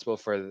responsible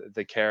for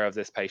the care of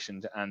this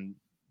patient, and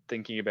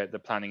thinking about the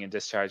planning and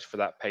discharge for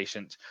that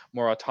patient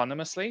more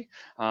autonomously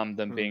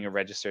than being a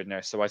registered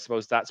nurse. So I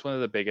suppose that's one of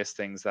the biggest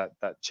things that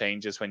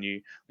changes when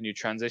you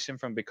transition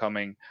from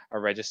becoming a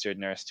registered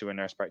nurse to a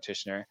nurse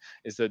practitioner,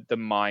 is that the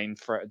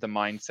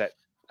mindset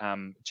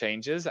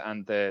changes,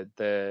 and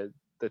the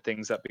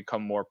things that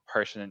become more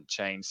pertinent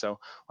change. So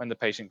when the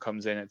patient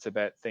comes in, it's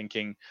about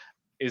thinking,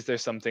 is there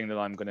something that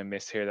I'm going to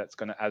miss here that's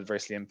going to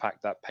adversely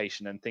impact that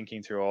patient, and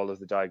thinking through all of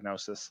the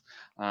diagnosis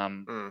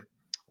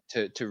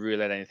to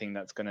rule out anything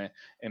that's going to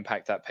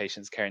impact that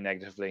patient's care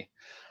negatively.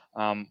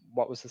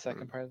 What was the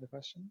second part of the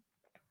question?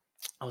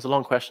 That was a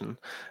long question.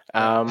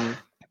 Did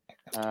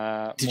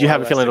you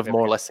have a feeling of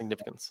more or less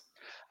significance?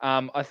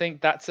 I think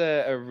that's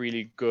a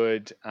really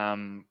good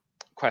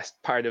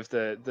part of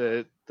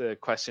the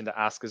question to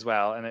ask as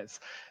well, and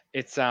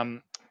it's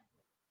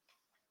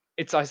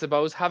I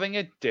suppose having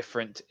a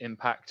different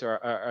impact, or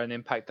an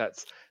impact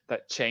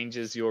that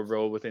changes your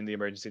role within the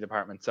emergency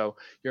department. So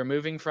you're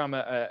moving from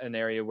an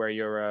area where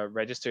you're a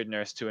registered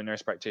nurse to a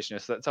nurse practitioner.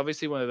 So that's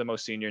obviously one of the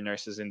most senior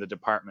nurses in the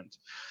department.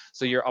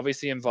 So you're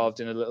obviously involved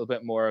in a little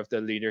bit more of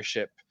the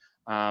leadership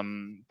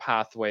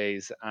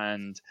pathways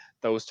and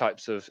those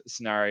types of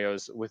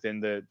scenarios within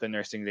the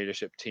nursing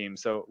leadership team.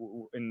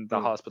 So in the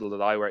hospital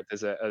that I work,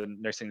 there's a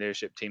nursing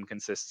leadership team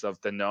consists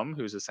of the NUM,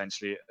 who's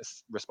essentially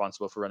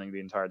responsible for running the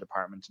entire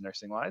department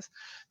nursing wise,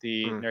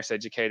 the nurse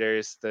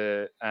educators,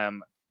 the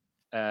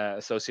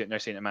associate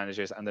nursing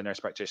managers, and the nurse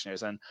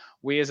practitioners. And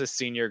we as a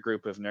senior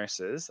group of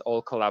nurses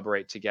all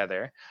collaborate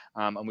together,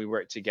 and we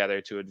work together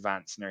to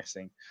advance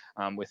nursing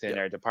within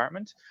our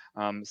department.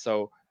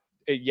 So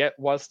yet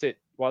whilst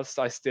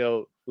I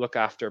still look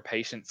after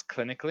patients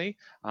clinically,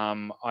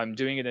 I'm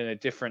doing it in a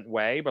different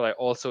way, but I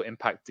also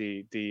impact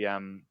the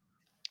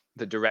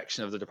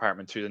direction of the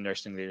department through the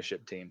nursing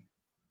leadership team.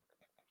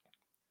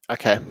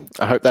 Okay,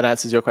 I hope that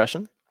answers your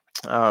question,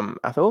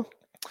 Athel.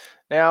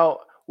 Now,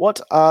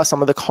 what are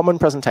some of the common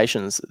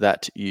presentations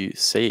that you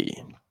see?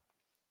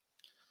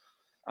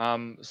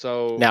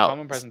 So now,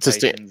 common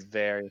presentations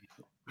vary.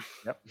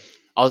 Yep.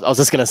 I was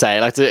just going to say,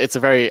 like, it's a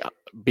very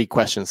big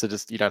question, so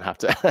just you don't have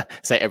to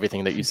say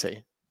everything that you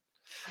see.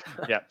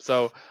 Yeah,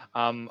 so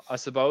I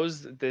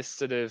suppose this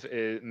sort of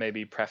is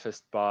maybe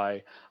prefaced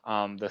by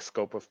the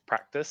scope of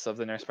practice of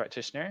the nurse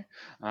practitioner.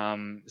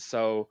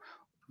 So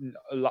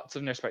lots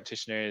of nurse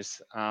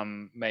practitioners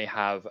may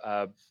have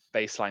a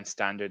baseline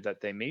standard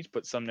that they meet,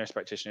 but some nurse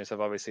practitioners have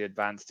obviously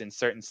advanced in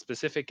certain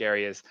specific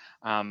areas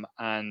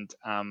and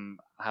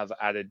have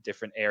added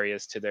different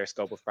areas to their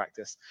scope of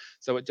practice.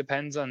 So it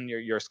depends on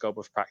your scope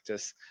of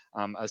practice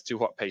as to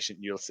what patient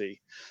you'll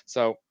see.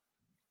 So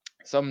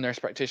some nurse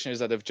practitioners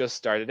that have just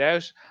started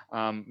out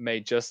may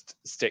just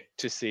stick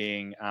to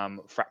seeing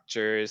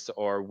fractures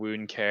or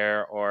wound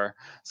care or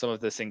some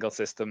of the single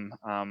system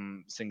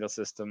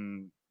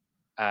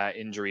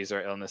injuries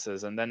or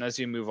illnesses. And then as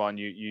you move on,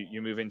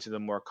 you move into the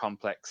more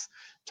complex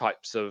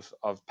types of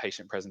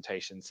patient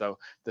presentation. So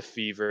the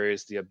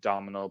fevers, the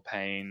abdominal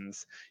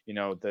pains,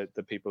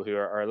 the people who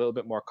are a little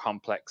bit more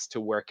complex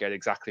to work out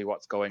exactly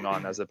what's going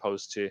on, as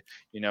opposed to,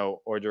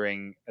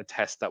 ordering a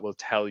test that will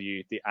tell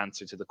you the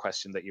answer to the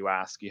question that you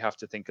ask. You have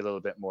to think a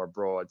little bit more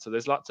broad. So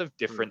there's lots of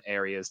different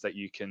areas that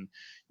you can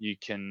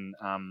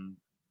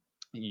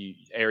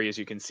areas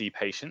you can see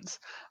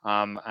patients.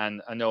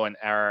 And I know in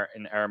our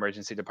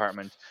emergency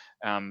department,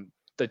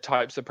 the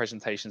types of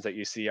presentations that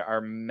you see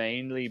are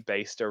mainly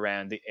based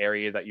around the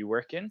area that you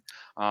work in.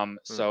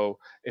 So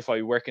if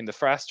I work in the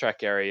fast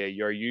track area,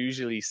 you're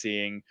usually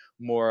seeing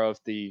more of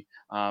the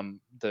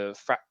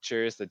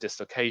fractures, the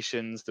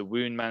dislocations, the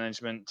wound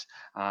management,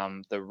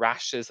 the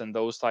rashes, and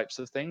those types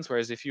of things.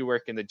 Whereas if you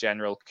work in the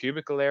general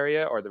cubicle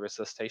area or the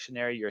resuscitation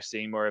area, you're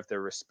seeing more of the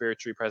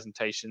respiratory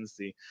presentations,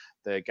 the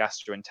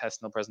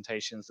gastrointestinal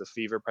presentations, the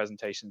fever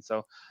presentations.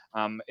 So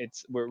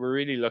we're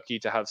really lucky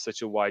to have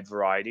such a wide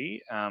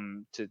variety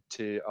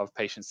of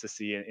patients to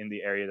see in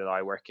the area that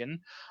I work in.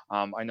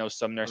 I know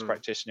some nurse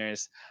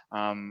practitioners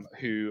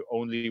who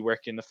only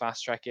work in the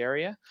fast track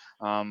area,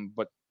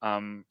 but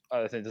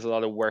I think there's a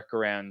lot of work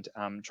around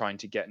trying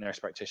to get nurse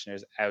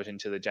practitioners out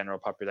into the general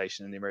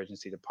population in the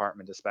emergency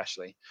department,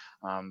 especially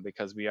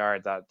because we are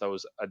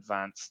those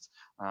advanced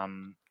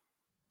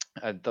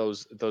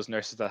those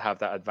nurses that have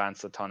that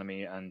advanced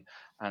autonomy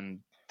and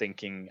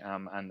thinking,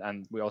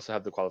 and we also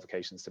have the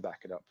qualifications to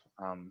back it up.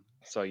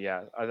 So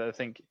yeah, I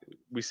think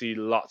we see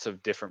lots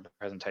of different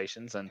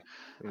presentations, and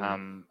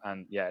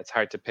yeah, it's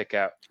hard to pick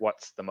out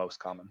what's the most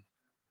common.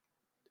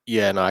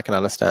 Yeah, no, I can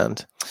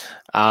understand.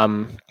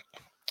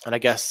 And I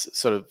guess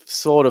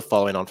sort of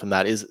following on from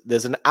that is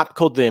there's an app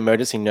called the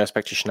Emergency Nurse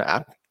Practitioner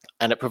app,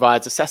 and it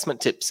provides assessment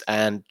tips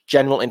and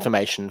general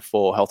information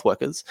for health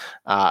workers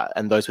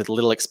and those with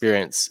little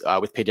experience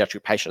with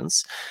pediatric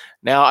patients.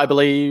 Now, I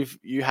believe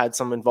you had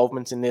some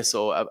involvement in this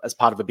or as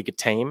part of a bigger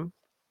team.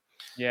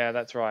 Yeah,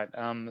 that's right.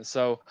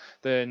 So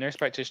the nurse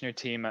practitioner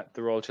team at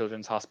the Royal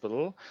Children's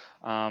Hospital,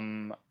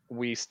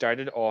 we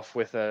started off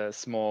with a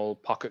small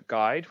pocket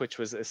guide, which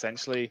was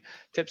essentially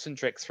tips and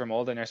tricks from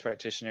all the nurse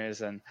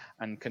practitioners and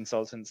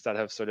consultants that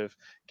have sort of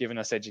given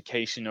us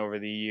education over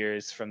the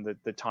years from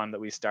the time that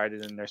we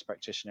started in nurse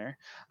practitioner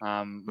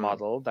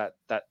model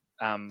that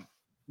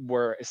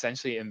were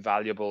essentially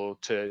invaluable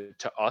to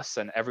us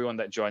and everyone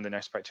that joined the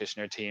nurse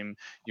practitioner team.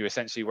 You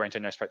essentially weren't a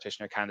nurse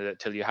practitioner candidate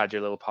till you had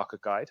your little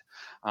pocket guide.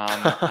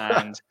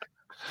 And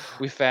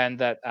we found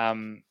that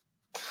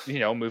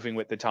moving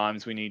with the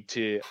times, we need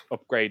to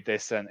upgrade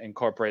this and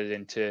incorporate it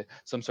into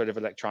some sort of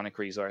electronic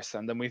resource.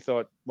 And then we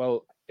thought,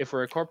 well, if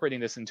we're incorporating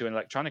this into an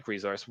electronic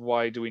resource,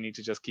 why do we need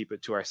to just keep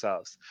it to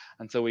ourselves?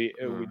 And so we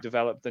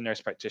developed the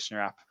nurse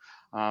practitioner app.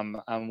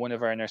 And one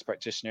of our nurse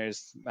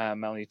practitioners,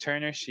 Melanie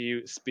Turner,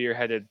 she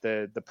spearheaded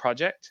the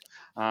project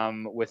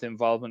with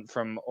involvement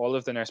from all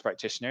of the nurse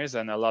practitioners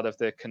and a lot of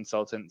the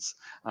consultants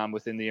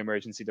within the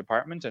emergency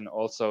department, and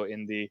also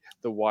in the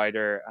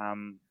wider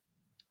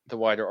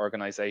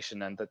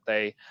organization, and that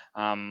they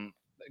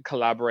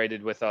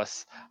collaborated with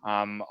us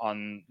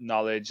on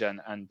knowledge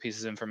and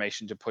pieces of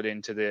information to put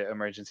into the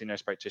emergency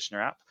nurse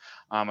practitioner app.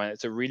 And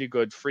it's a really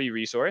good free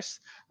resource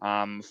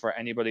for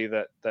anybody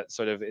that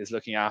sort of is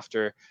looking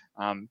after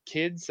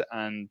kids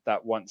and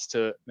that wants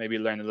to maybe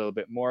learn a little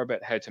bit more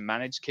about how to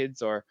manage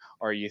kids, or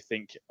you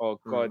think, oh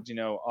God,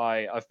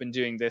 I've been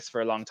doing this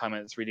for a long time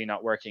and it's really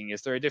not working.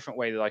 Is there a different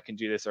way that I can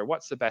do this? Or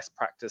what's the best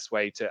practice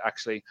way to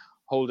actually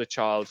hold a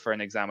child for an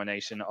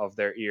examination of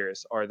their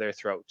ears or their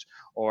throat?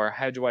 Or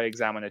how do I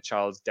examine a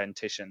child's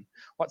dentition?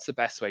 What's the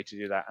best way to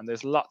do that? And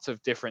there's lots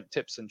of different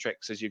tips and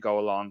tricks as you go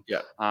along.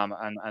 Yeah.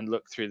 And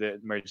look through the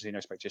emergency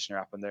nurse practitioner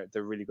app, and they're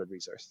a really good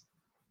resource.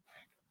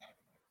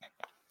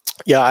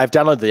 Yeah, I've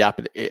downloaded the app.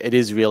 It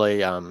is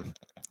really,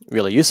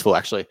 really useful,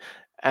 actually.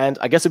 And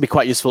I guess it'd be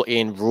quite useful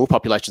in rural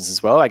populations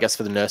as well. I guess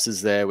for the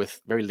nurses there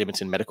with very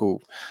limited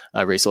medical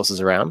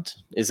resources around.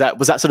 Was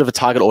that sort of a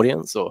target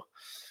audience, or?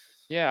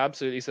 Yeah,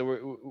 absolutely.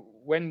 So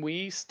when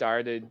we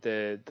started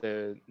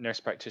the nurse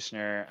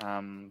practitioner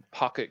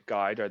pocket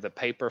guide, or the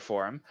paper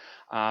form,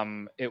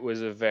 it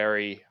was a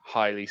very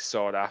highly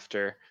sought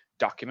after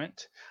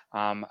document.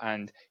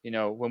 And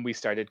when we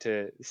started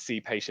to see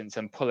patients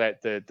and pull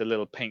out the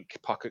little pink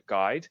pocket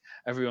guide,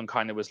 everyone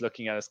kind of was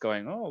looking at us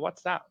going, "Oh,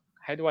 what's that?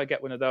 How do I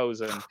get one of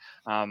those?"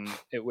 And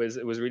it was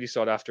really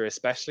sought after,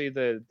 especially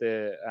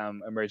the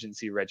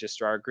emergency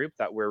registrar group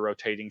that we're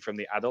rotating from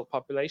the adult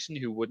population,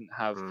 who wouldn't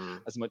have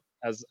as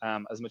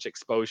much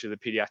exposure to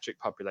the pediatric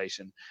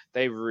population.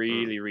 They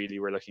really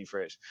were looking for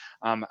it.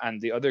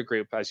 And the other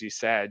group, as you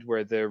said,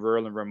 were the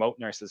rural and remote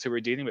nurses who were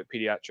dealing with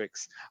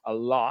pediatrics a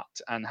lot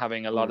and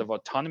having a lot of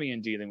autonomy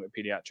in dealing with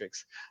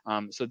pediatrics.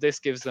 So this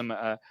gives them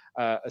a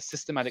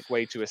systematic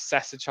way to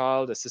assess a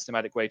child, a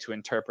systematic way to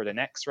interpret an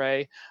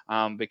X-ray,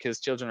 because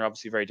children are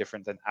obviously very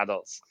different than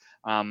adults,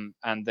 and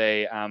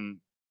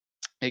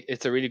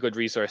it's a really good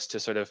resource to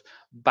sort of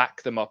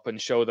back them up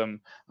and show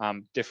them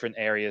different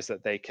areas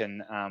that they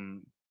can,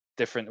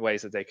 different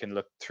ways that they can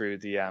look through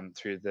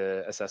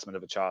the assessment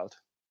of a child.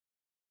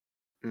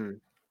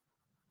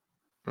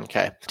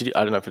 Okay.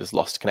 I don't know if it just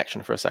lost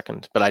connection for a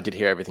second, but I did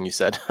hear everything you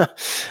said.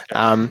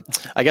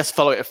 I guess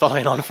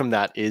following on from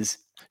that is,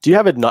 do you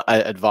have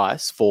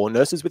advice for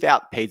nurses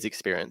without PEDS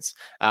experience,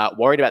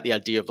 worried about the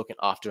idea of looking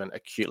after an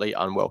acutely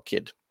unwell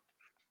kid?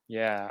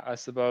 Yeah, I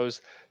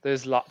suppose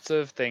there's lots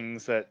of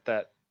things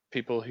that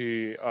people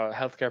who are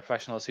healthcare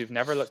professionals who've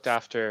never looked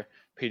after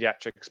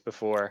pediatrics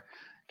before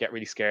get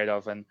really scared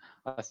of. And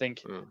I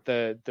think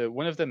the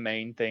one of the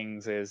main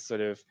things is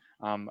sort of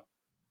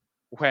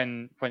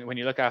when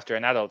you look after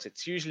an adult,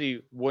 it's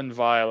usually one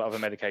vial of a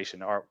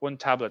medication or one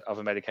tablet of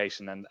a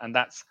medication, and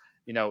that's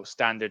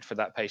standard for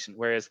that patient.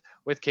 Whereas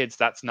with kids,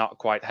 that's not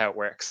quite how it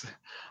works.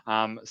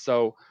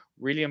 So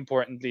really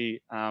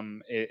importantly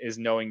is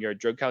knowing your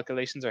drug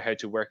calculations, or how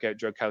to work out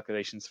drug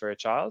calculations for a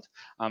child.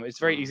 It's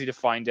very easy to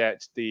find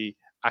out the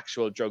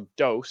actual drug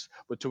dose,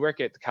 but to work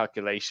out the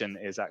calculation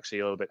is actually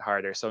a little bit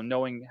harder. So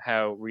knowing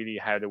how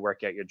to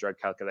work out your drug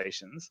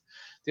calculations.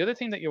 The other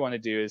thing that you want to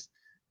do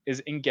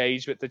is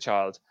engage with the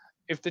child.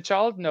 If the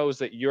child knows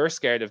that you're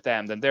scared of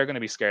them, then they're going to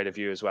be scared of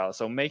you as well.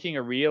 So making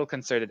a real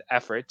concerted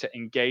effort to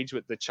engage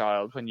with the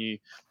child when you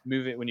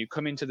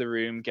come into the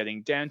room,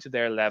 getting down to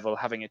their level,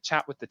 having a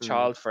chat with the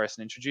child first,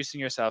 and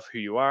introducing yourself, who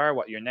you are,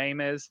 what your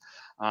name is,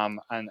 and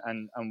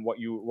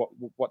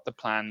what the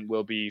plan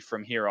will be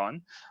from here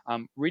on.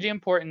 Really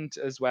important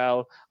as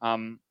well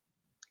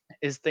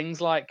is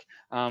things like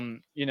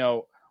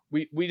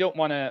we don't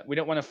want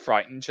to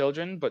frighten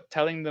children, but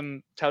telling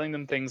them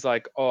things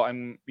like, oh,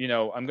 I'm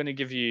going to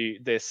give you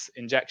this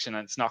injection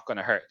and it's not going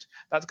to hurt.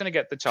 That's going to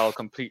get the child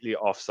completely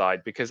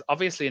offside, because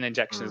obviously an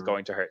injection is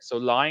going to hurt. So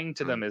lying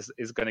to them is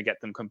going to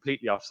get them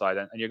completely offside,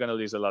 and you're going to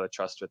lose a lot of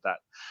trust with that.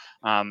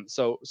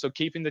 So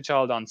keeping the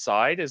child on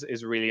side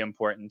is really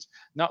important.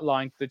 Not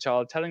lying to the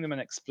child, telling them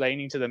and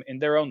explaining to them in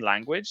their own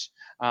language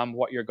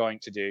what you're going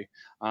to do,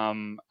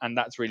 and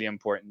that's really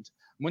important.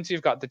 Once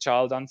you've got the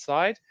child on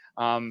side,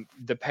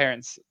 the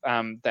parents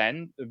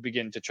then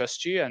begin to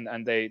trust you,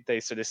 and they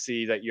sort of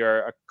see that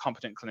you're a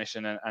competent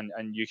clinician,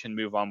 and you can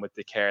move on with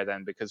the care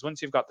then. Because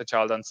once you've got the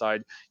child on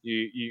side,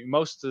 you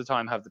most of the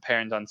time have the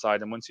parent on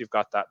side, and once you've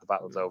got that, the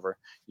battle's over.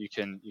 You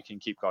can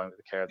keep going with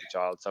the care of the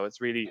child. So it's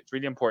really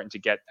important to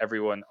get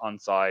everyone on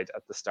side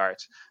at the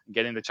start.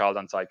 Getting the child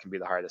on side can be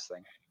the hardest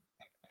thing.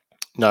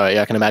 No,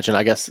 yeah, I can imagine.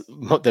 I guess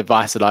the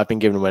advice that I've been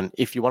given,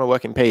 if you want to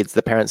work in PEDS,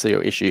 the parents are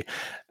your issue.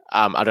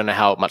 I don't know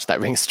how much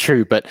that rings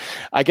true, but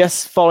I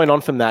guess following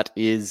on from that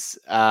is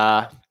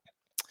I've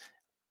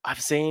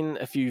seen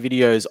a few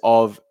videos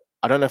of,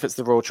 I don't know if it's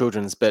the Royal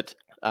Children's, but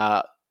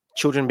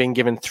children being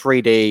given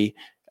 3D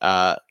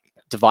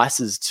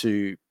devices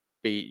to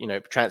be,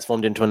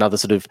 transformed into another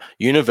sort of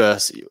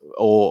universe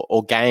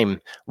or game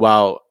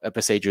while a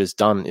procedure is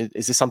done.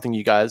 Is this something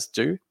you guys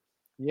do?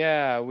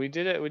 Yeah, we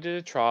did it. We did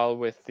a trial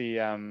with the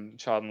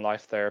child and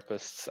life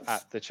therapists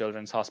at the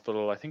Children's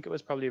Hospital. I think it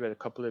was probably about a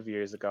couple of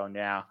years ago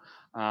now,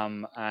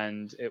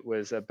 and it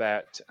was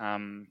about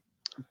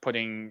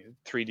putting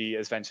 3D,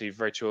 essentially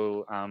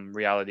virtual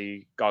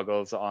reality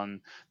goggles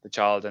on the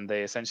child, and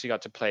they essentially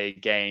got to play a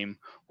game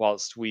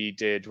whilst we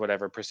did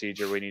whatever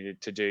procedure we needed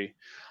to do.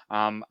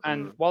 And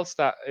Mm, whilst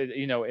that,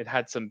 it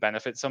had some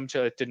benefits, some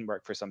children, it didn't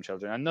work for some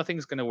children, and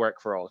nothing's going to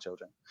work for all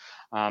children.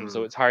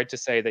 So mm, it's hard to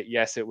say that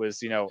yes, it was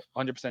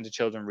 100% of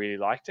children really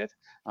liked it,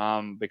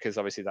 because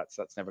obviously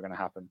that's never going to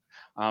happen.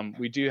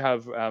 We do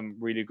have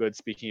really good,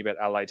 speaking about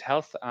allied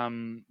health,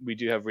 we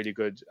do have really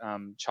good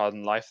child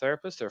and life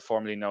therapists. They're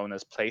formerly known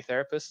as play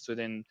therapists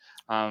within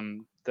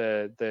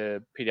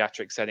the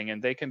pediatric setting,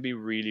 and they can be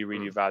really,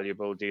 really mm,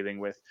 valuable dealing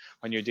with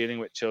when you're dealing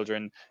with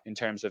children in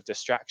terms of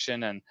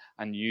distraction,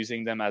 and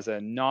using them as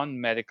a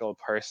non-medical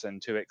person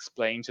to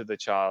explain to the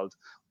child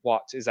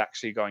what is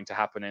actually going to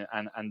happen,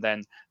 and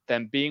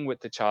then being with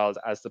the child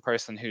as the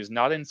person who's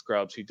not in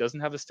scrubs, who doesn't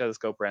have a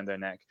stethoscope around their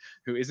neck,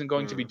 who isn't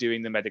going to be mm,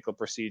 doing the medical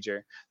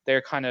procedure.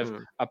 They're kind of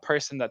mm. a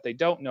person that they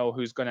don't know,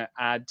 who's going to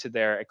add to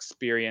their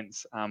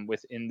experience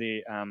within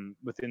the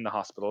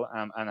hospital,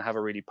 and have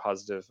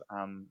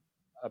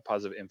a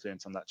positive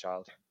influence on that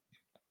child.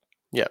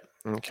 Yeah.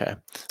 Okay.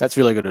 That's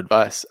really good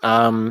advice.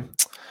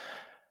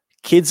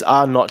 Kids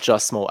are not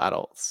just small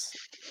adults.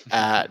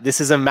 This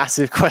is a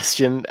massive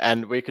question,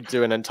 and we could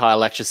do an entire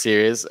lecture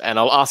series, and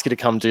I'll ask you to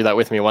come do that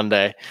with me one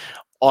day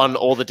on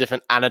all the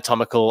different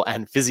anatomical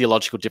and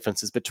physiological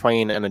differences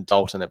between an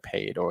adult and a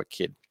ped or a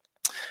kid.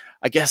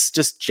 I guess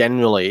just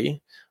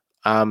generally,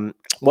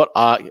 what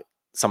are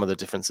some of the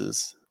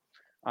differences?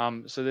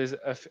 So there's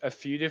a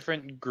few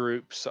different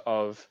groups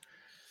of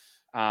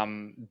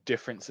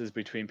differences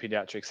between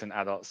pediatrics and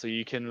adults. So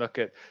you can look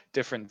at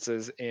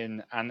differences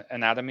in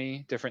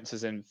anatomy,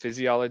 differences in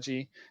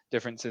physiology,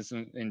 differences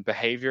in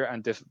behavior,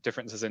 and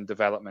differences in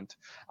development.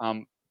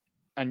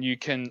 And you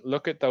can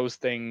look at those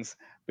things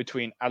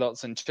between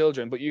adults and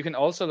children, but you can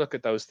also look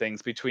at those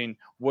things between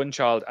one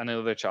child and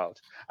another child.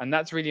 And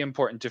that's really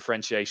important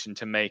differentiation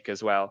to make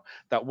as well.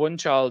 That one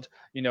child,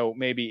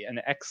 maybe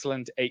an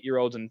excellent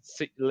 8-year-old, and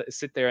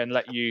sit there and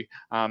let you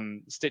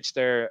stitch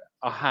a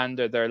hand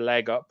or their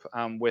leg up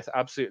with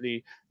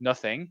absolutely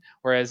nothing,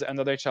 whereas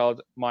another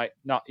child might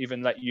not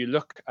even let you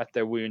look at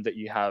their wound that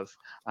you have.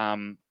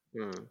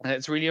 Mm, And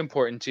it's really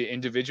important to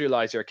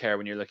individualize your care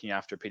when you're looking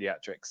after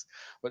pediatrics.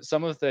 But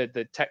some of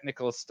the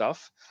technical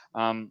stuff,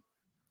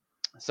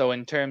 so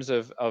in terms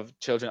of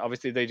children,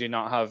 obviously they do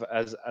not have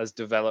as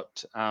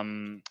developed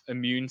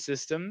immune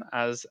system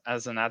as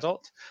an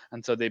adult,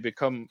 and so they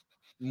become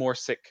more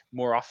sick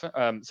more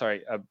often.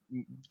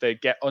 They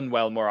get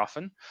unwell more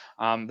often.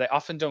 They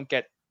often don't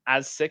get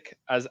as sick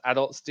as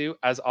adults do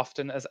as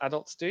often as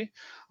adults do.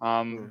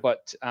 mm,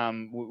 But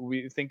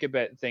we think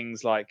about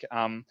things like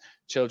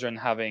children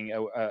having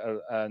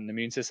an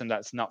immune system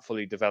that's not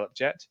fully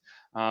developed yet.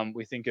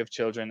 We think of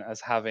children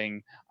as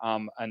having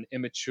an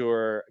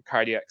immature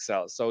cardiac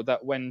cell, so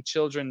that when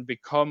children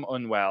become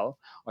unwell,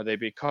 or they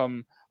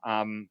become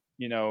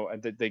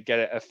they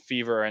get a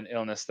fever or an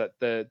illness, that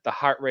the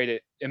heart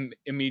rate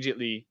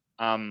immediately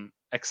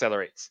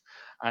accelerates.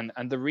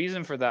 And the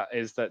reason for that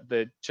is that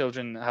the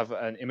children have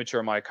an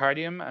immature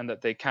myocardium, and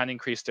that they can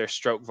increase their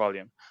stroke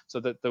volume.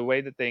 So that the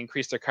way that they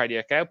increase their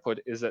cardiac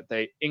output is that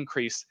they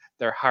increase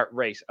their heart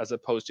rate as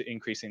opposed to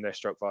increasing their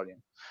stroke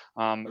volume.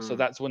 So mm.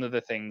 that's one of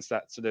the things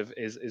that sort of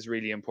is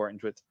really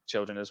important with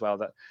children as well.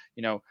 That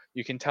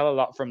you can tell a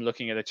lot from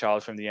looking at a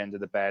child from the end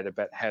of the bed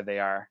about how they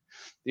are.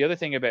 The other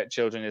thing about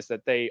children is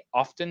that they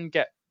often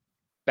get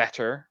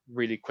better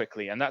really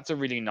quickly, and that's a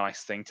really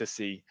nice thing to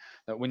see,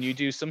 that when you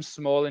do some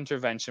small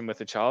intervention with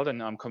a child,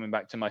 and I'm coming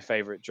back to my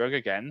favorite drug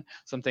again,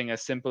 something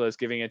as simple as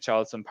giving a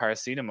child some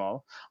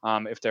paracetamol,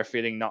 if they're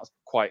feeling not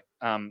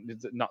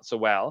so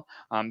well,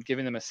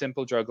 giving them a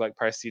simple drug like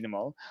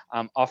paracetamol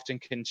often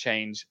can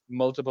change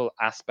multiple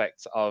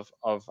aspects of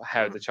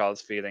how the Mm.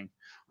 child's feeling,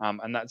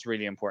 and that's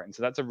really important.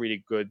 So that's a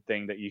really good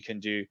thing that you can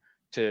do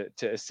to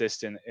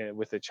assist in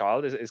with the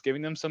child, is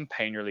giving them some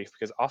pain relief,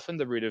 because often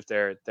the root of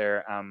their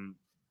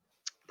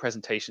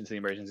presentation to the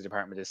emergency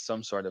department is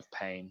some sort of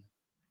pain.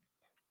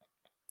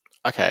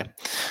 Okay.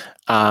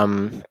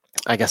 Um,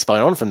 I guess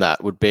following on from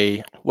that would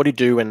be, what do you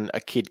do when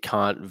a kid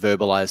can't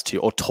verbalize to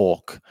you or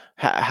talk?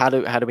 How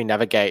do we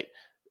navigate?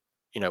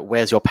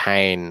 Where's your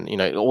pain?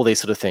 All these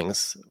sort of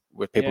things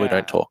with people who don't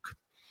Yeah, talk.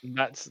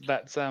 that's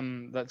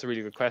a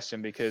really good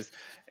question, because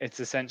it's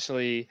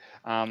essentially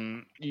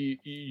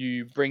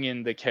you bring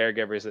in the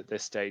caregivers at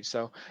this stage.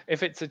 So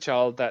if it's a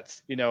child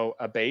that's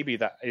a baby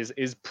that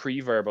is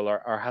pre-verbal,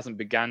 or hasn't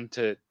begun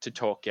to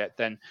talk yet,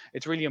 then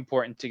it's really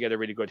important to get a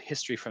really good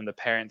history from the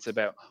parents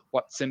about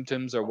what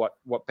symptoms or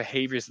what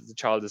behaviors that the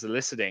child is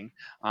eliciting,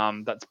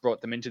 that's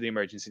brought them into the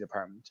emergency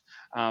department.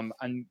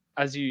 And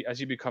as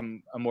you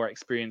become a more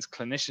experienced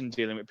clinician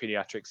dealing with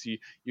pediatrics,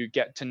 you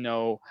get to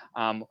know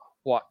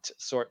what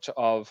sort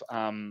of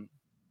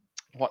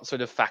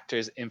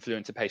factors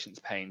influence a patient's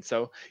pain.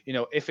 So,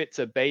 if it's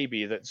a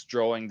baby that's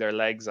drawing their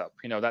legs up,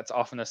 that's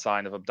often a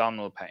sign of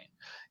abdominal pain.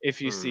 If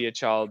you Mm, see a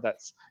child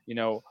that's,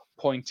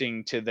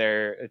 pointing to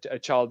a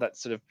child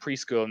that's sort of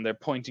preschool, and they're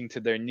pointing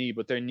to their knee,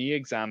 but their knee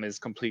exam is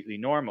completely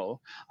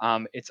normal.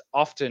 It's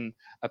often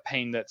a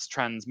pain that's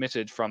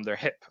transmitted from their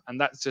hip,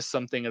 and that's just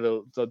something,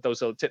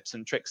 those little tips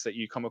and tricks that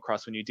you come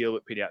across when you deal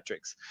with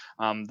pediatrics,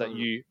 that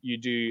you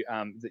do,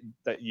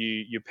 that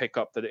you pick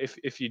up, that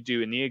if you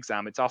do a knee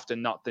exam, it's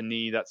often not the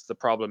knee that's the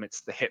problem,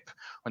 it's the hip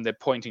when they're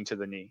pointing to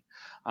the knee.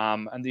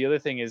 And the other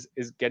thing is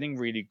getting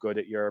really good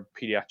at your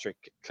pediatric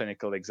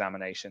clinical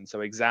examination.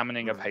 So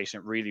examining a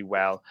patient really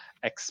well,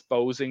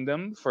 exposing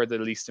them for the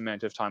least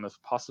amount of time as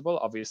possible.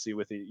 Obviously,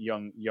 with a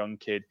young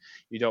kid,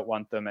 you don't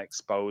want them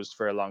exposed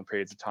for a long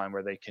periods of time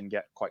where they can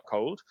get quite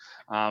cold.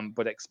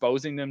 But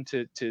exposing them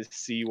to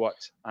see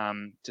what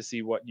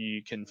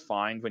you can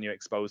find when you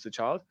expose the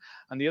child.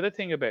 And the other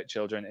thing about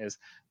children is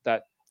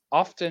that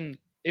often,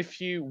 if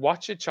you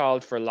watch a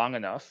child for long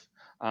enough,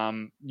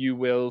 you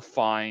will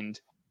find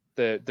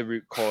the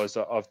root cause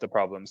of the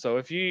problem. So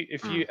if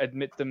you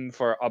admit them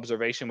for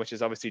observation, which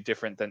is obviously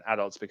different than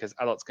adults, because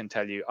adults can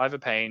tell you, I have a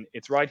pain,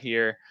 it's right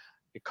here,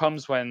 it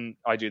comes when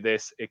I do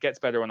this, it gets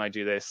better when I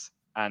do this,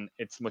 and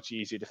it's much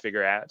easier to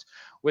figure out.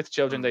 With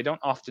children, they don't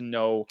often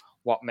know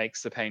what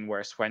makes the pain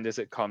worse. When does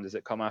it come? Does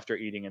it come after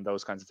eating, and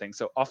those kinds of things?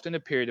 So often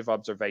a period of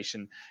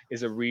observation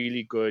is a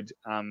really good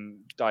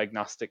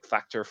diagnostic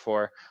factor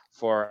for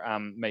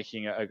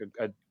making a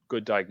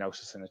good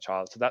diagnosis in a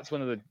child. So that's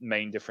one of the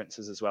main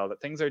differences as well,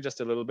 that things are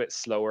just a little bit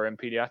slower in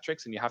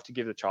pediatrics, and you have to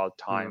give the child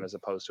time as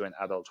opposed to an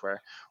adult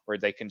where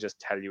they can just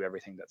tell you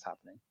everything that's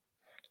happening.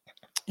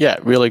 Yeah,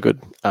 really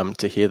good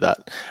to hear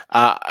that.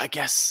 I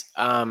guess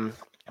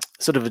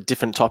sort of a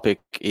different topic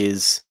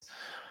is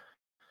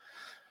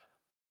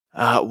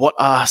what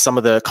are some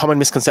of the common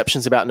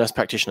misconceptions about nurse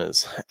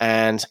practitioners,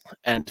 and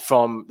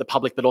from the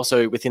public, but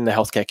also within the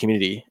healthcare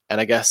community? And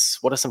I guess,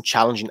 what are some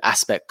challenging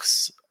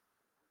aspects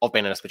of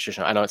being a nurse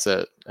practitioner? I know it's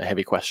a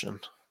heavy question.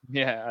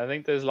 Yeah, I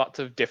think there's lots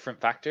of different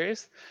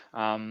factors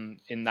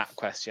in that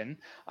question.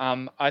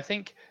 I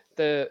think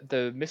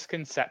the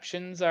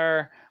misconceptions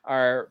are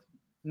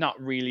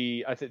not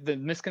really. I think the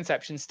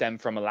misconceptions stem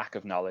from a lack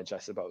of knowledge, I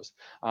suppose.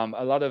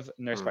 A lot of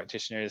nurse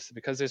practitioners,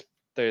 because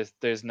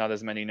there's not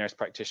as many nurse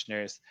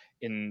practitioners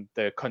in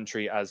the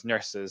country as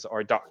nurses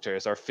or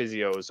doctors or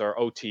physios or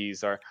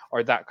OTs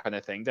or that kind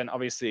of thing, then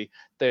obviously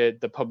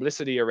the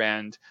publicity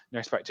around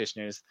nurse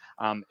practitioners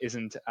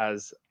isn't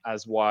as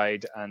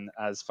wide and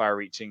as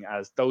far-reaching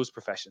as those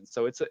professions.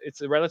 So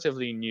it's a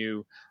relatively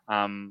new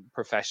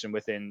profession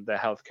within the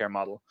healthcare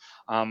model,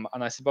 and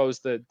I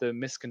suppose the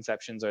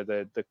misconceptions or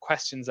the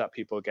questions that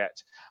people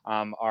get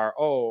are,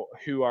 oh,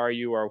 who are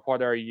you, or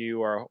what are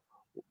you, or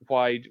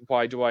why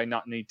do I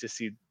not need to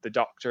see the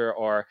doctor,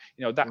 or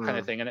that kind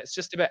of thing. And it's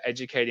just about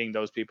educating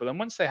those people, and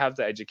once they have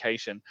the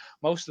education,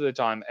 most of the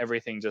time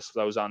everything just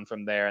flows on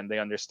from there, and they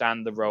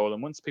understand the role.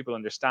 And once people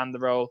understand the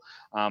role,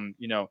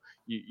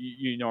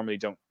 you normally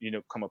don't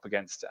come up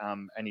against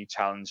any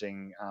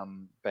challenging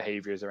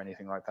behaviors or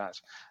anything like that.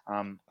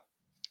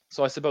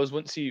 So I suppose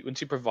once you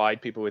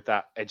provide people with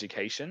that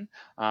education,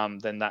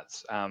 then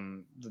that's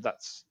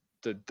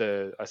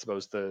the I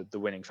suppose the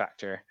winning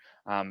factor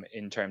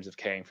in terms of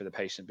caring for the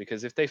patient.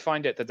 Because if they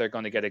find out that they're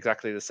going to get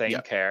exactly the same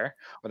care,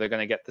 or they're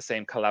going to get the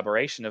same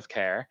collaboration of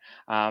care,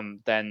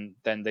 then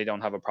they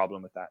don't have a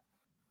problem with that.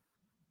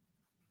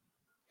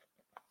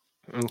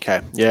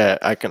 Okay, yeah,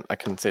 I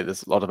can see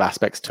there's a lot of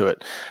aspects to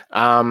it.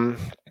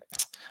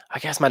 I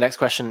guess my next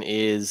question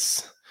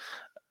is,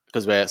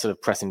 because we're sort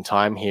of pressing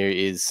time here,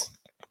 is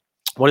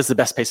what is the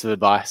best piece of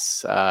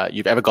advice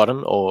you've ever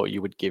gotten, or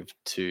you would give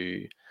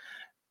to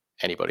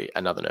anybody,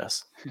 another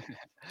nurse?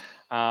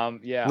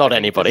 Yeah, not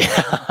anybody.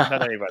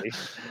 Not anybody.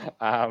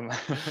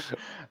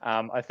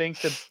 I think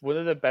one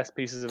of the best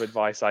pieces of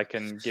advice I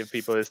can give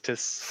people is to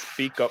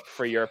speak up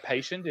for your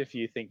patient if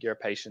you think your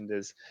patient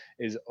is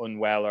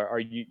unwell, or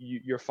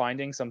you're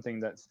finding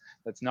something that's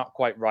not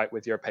quite right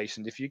with your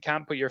patient. If you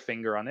can't put your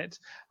finger on it,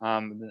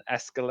 then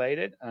escalate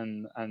it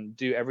and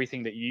do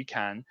everything that you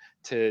can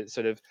to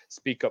sort of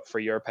speak up for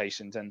your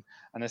patient. And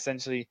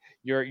essentially,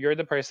 you're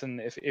the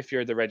person, if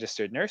you're the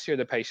registered nurse, you're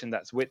the patient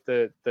that's with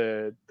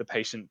the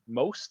patient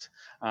most,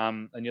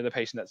 and you're the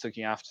patient that's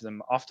looking after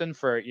them often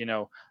for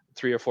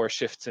 3 or 4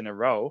 shifts in a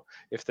row,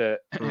 if the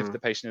if the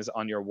patient is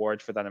on your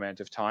ward for that amount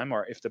of time,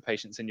 or if the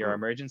patient's in your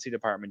emergency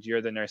department,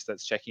 you're the nurse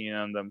that's checking in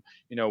on them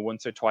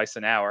once or twice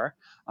an hour,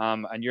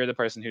 and you're the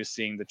person who's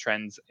seeing the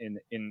trends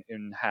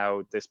in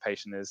how this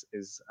patient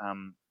is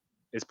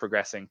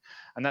progressing.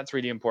 And that's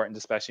really important,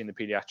 especially in the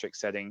pediatric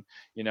setting.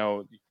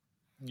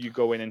 You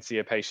go in and see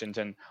a patient,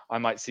 and I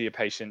might see a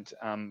patient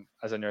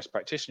as a nurse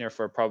practitioner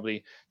for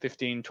probably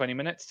 15-20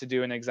 minutes to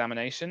do an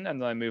examination,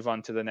 and then I move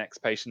on to the next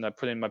patient. I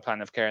put in my plan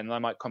of care, and then I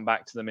might come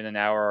back to them in an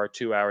hour or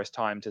 2 hours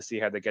time to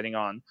see how they're getting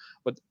on.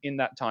 But in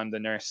that time, the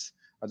nurse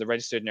or the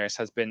registered nurse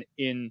has been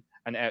in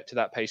and out to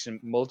that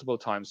patient multiple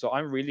times. So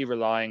I'm really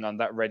relying on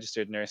that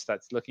registered nurse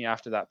that's looking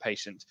after that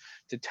patient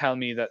to tell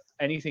me that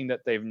anything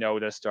that they've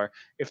noticed, or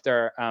if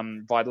their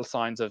vital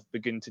signs have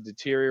begun to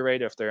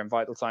deteriorate, if their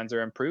vital signs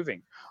are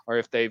improving, or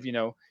if they've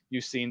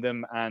you've seen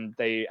them, and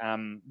they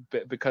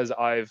because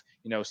I've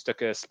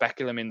stuck a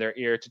speculum in their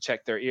ear to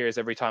check their ears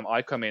every time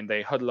I come in,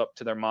 they huddle up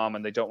to their mom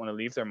and they don't want to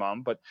leave their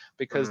mom. But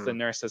because the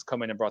nurse has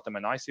come in and brought them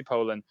an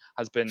icypole and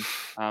has been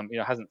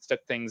hasn't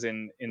stuck things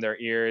in their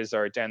ears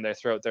or down their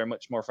throat, they're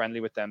much more friendly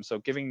with them. So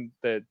giving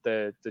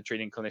the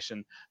treating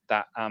clinician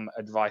that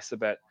advice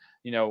about,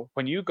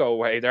 when you go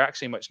away, they're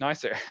actually much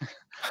nicer.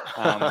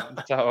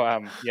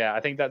 Yeah, I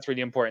think that's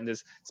really important,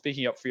 is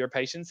speaking up for your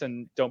patients,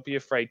 and don't be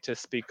afraid to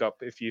speak up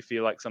if you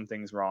feel like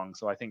something's wrong.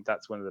 So I think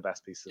that's one of the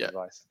best pieces of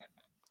advice.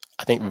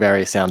 I think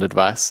very sound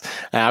advice.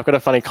 I've got a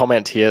funny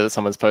comment here that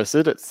someone's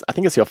posted. I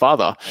think it's your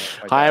father.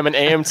 Hi, I'm an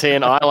EMT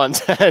in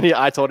Ireland, and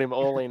I taught him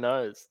all he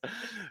knows.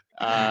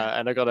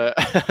 And I got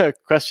a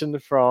question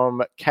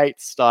from Kate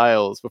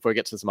Stiles before we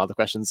get to some other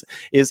questions,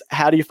 is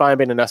how do you find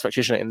being a nurse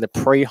practitioner in the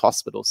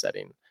pre-hospital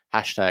setting?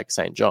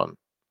 #St. John.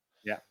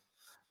 Yeah,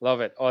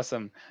 love it.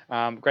 Awesome.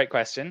 Great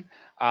question.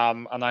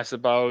 And I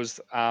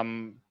suppose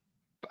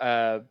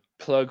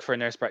plug for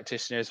nurse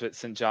practitioners with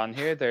St. John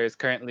here. There's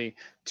currently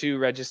 2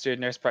 registered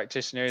nurse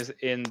practitioners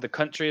in the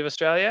country of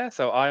Australia.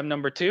 So I am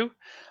number 2.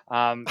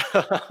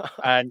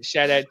 And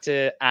shout out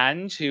to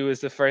Ange, who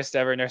was the first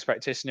ever nurse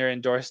practitioner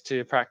endorsed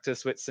to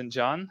practice with St.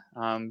 John.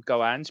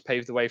 Go Ange,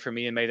 paved the way for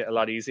me and made it a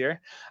lot easier.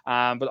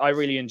 But I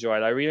really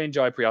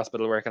enjoy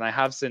pre-hospital work, and I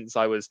have since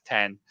I was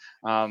 10.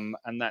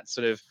 And that's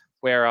sort of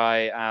where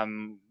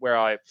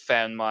I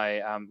found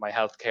my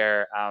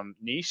healthcare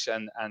niche,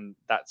 and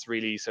that's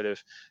really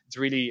it's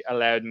really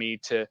allowed me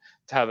to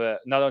have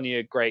not only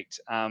a great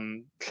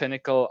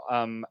clinical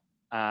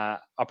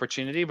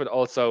opportunity, but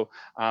also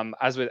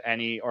as with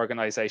any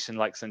organization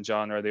like St.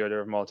 John or the Order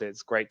of Malta,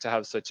 it's great to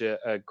have such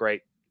a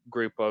great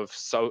group of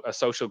a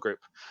social group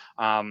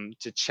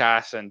to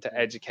chat and to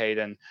educate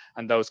and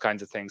those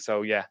kinds of things.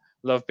 So yeah,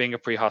 love being a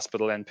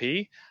pre-hospital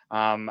NP,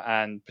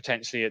 and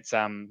potentially it's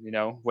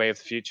way of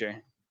the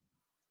future.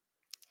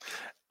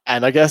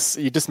 And I guess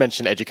you just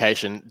mentioned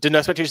education. Do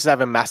nurse practitioners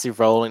have a massive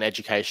role in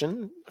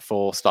education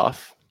for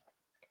staff?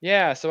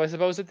 Yeah, so I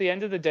suppose at the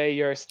end of the day,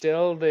 you're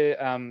still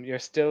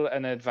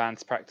an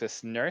advanced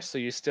practice nurse, so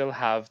you still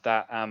have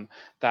that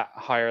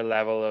higher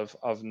level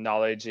of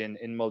knowledge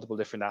in multiple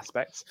different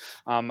aspects,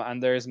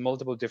 and there's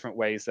multiple different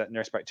ways that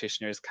nurse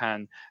practitioners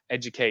can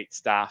educate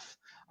staff.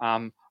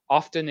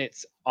 Often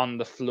it's on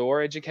the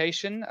floor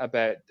education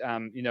about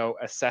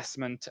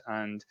assessment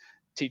and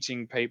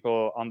teaching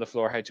people on the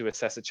floor how to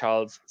assess a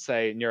child's,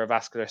 say,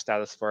 neurovascular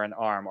status for an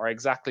arm, or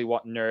exactly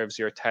what nerves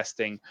you're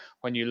testing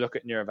when you look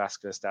at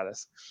neurovascular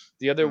status.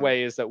 The other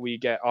way is that we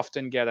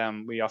often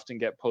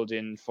get pulled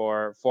in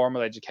for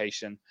formal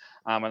education,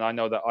 and I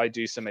know that I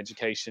do some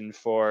education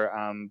for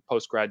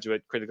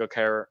postgraduate critical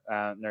care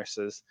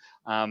nurses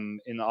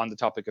on the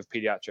topic of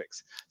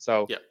pediatrics.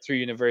 So through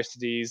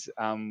universities,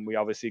 we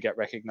obviously get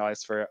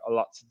recognized for a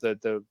lot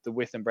the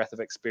width and breadth of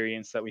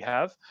experience that we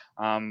have,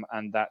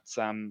 and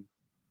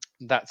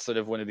that's sort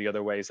of one of the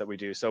other ways that we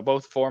do. So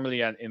both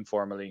formally and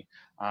informally,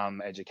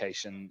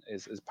 education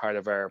is part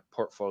of our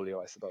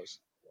portfolio, I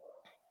suppose.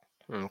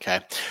 Okay.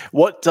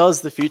 What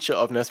does the future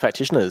of nurse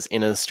practitioners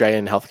in an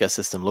Australian healthcare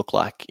system look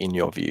like, in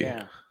your view?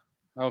 Yeah.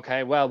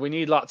 Okay, well, we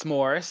need lots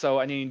more. So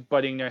any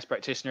budding nurse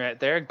practitioner out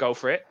there, go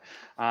for it.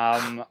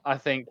 I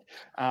think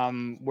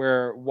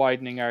we're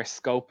widening our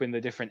scope in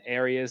the different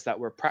areas that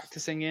we're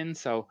practicing in.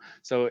 So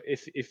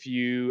if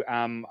you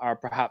are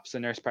perhaps a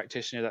nurse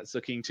practitioner that's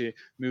looking to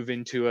move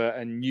into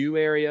a new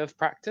area of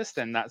practice,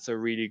 then that's a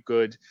really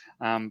good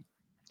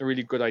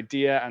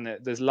idea. And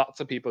there's lots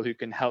of people who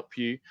can help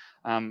you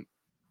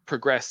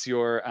progress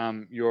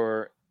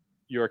your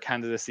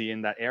candidacy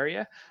in that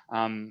area.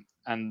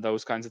 And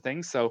those kinds of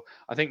things. So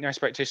I think nurse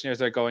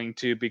practitioners are going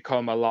to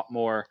become a lot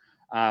more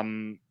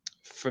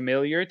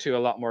familiar to a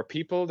lot more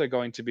people. They're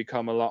going to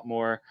become a lot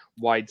more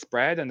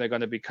widespread, and they're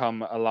going to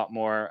become a lot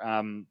more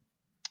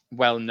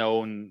well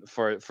known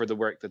for the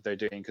work that they're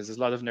doing, because there's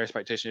a lot of nurse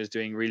practitioners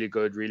doing really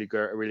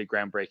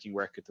groundbreaking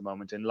work at the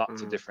moment in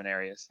lots of different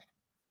areas.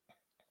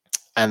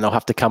 And they'll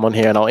have to come on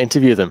here and I'll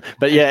interview them.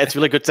 But yeah, it's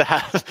really good to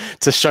have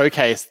to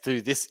showcase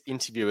through this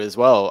interview as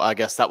well. I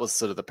guess that was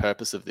sort of the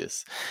purpose of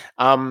this.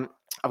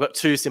 I've got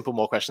 2 simple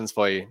more questions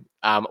for you.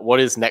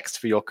 What is next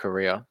for your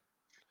career?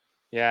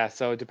 Yeah,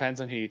 so it depends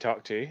on who you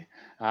talk to.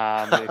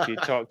 If you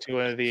talk to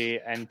one of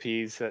the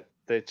NPs at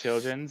the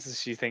Children's,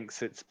 she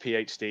thinks it's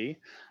PhD.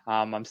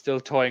 I'm still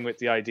toying with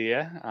the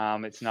idea.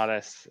 It's not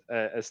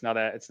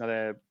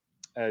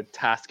a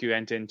task you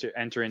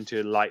enter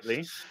into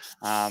lightly.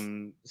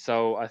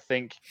 So I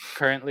think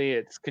currently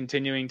it's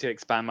continuing to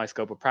expand my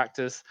scope of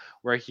practice,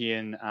 working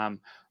in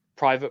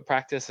private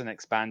practice and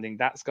expanding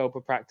that scope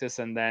of practice,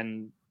 and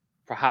then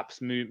perhaps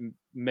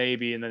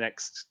maybe in the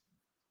next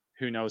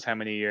who knows how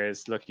many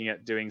years looking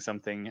at doing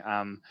something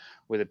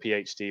with a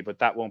PhD, but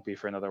that won't be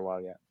for another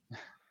while yet.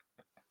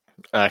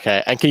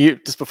 Okay, and can you,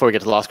 just before we get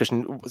to the last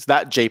question, was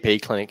that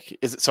GP clinic,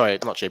 sorry,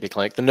 not GP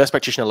clinic, the nurse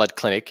practitioner-led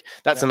clinic,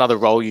 that's another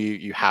role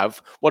you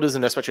have. What is the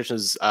nurse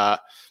practitioner's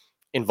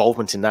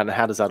involvement in that, and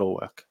how does that all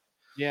work?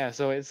 Yeah,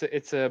 so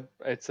it's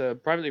a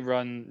privately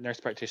run nurse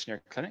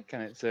practitioner clinic,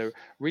 and it's a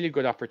really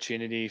good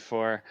opportunity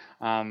for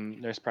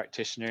nurse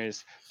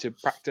practitioners to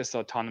practice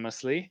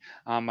autonomously.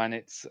 And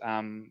it's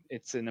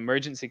an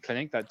emergency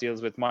clinic that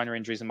deals with minor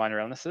injuries and minor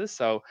illnesses.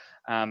 So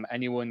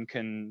anyone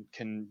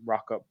can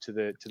rock up to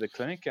the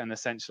clinic, and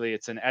essentially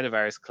it's an out of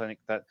hours clinic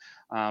that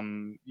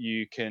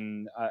you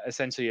can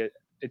essentially.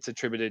 It's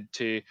attributed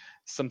to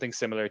something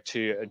similar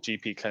to a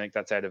GP clinic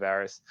that's out of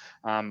hours,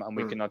 and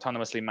we can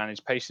autonomously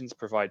manage patients,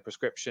 provide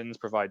prescriptions,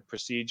 provide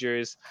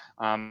procedures,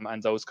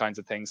 and those kinds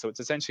of things. So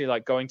it's essentially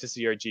like going to see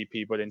your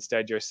GP, but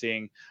instead you're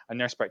seeing a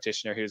nurse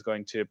practitioner who's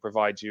going to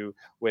provide you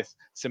with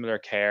similar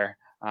care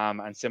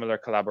and similar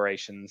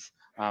collaborations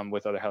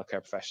with other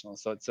healthcare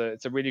professionals. So it's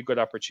a really good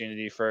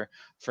opportunity for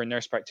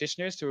nurse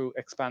practitioners to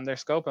expand their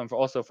scope, and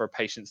also for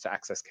patients to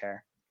access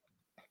care.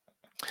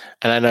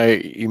 And I know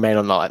you may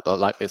not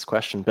like this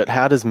question, but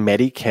how does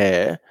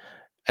Medicare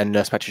and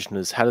nurse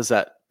practitioners, how does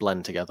that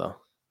blend together?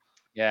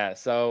 Yeah,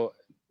 so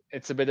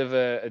it's a bit of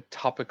a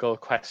topical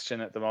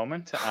question at the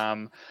moment.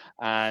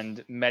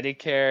 And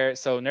Medicare,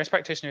 so nurse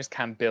practitioners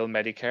can bill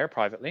Medicare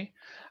privately.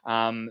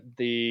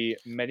 The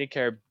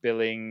Medicare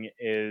billing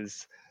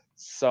is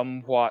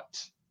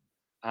somewhat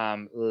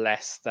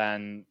less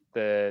than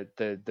the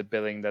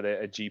billing that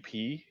a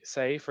GP,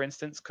 say, for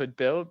instance, could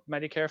bill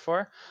Medicare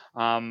for.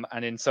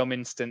 And in some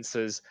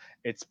instances,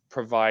 it's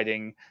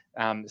providing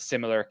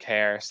similar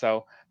care.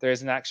 So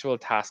there's an actual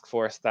task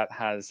force that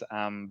has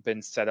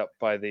been set up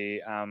by the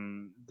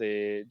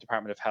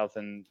Department of Health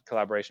in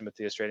collaboration with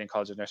the Australian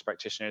College of Nurse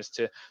Practitioners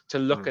to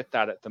look at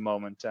that at the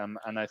moment.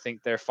 And I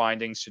think their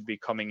findings should be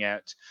coming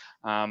out.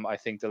 I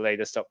think the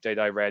latest update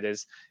I read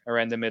is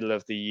around the middle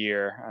of the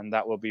year, and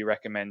that will be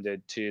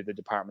recommended to the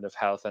Department of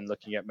Health and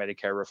looking at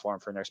Medicare reform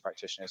for nurse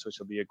practitioners, which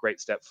will be a great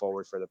step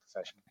forward for the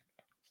profession.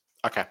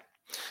 Okay.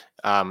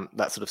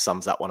 That sort of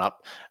sums that one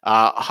up.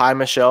 Hi,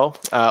 Michelle.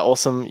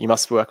 Awesome. You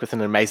must work with an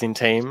amazing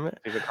team.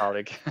 Favorite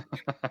colleague.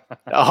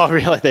 Oh,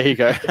 really? There you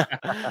go.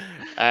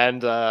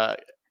 And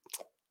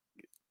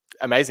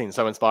amazing.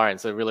 So inspiring.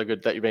 So really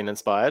good that you've been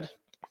inspired.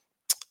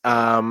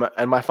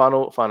 And my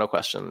final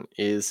question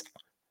is,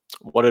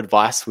 what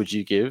advice would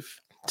you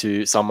give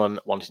to someone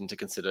wanting to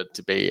consider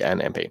to be an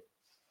NP?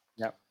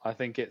 Yeah, I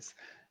think it's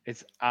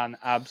an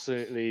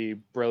absolutely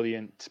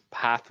brilliant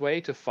pathway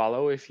to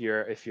follow if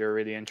you're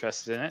really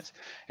interested in it.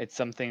 It's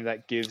something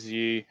that gives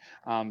you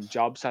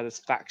job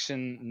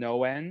satisfaction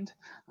no end,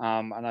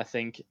 and I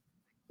think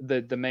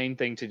the main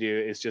thing to do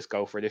is just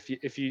go for it.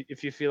 If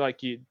you feel like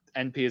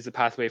NP is the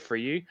pathway for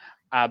you,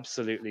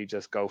 absolutely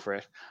just go for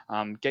it.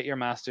 Get your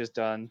master's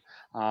done,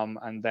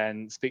 and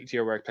then speak to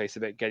your workplace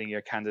about getting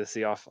your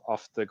candidacy off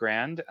the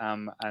ground,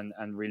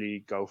 and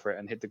really go for it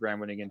and hit the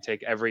ground running and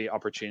take every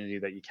opportunity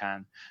that you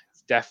can.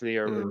 It's definitely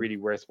a really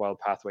worthwhile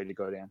pathway to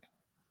go down.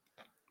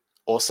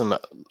 Awesome.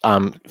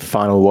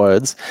 Final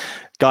words,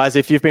 guys.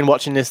 If you've been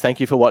watching this, thank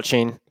you for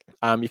watching.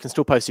 You can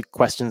still post your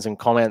questions and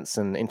comments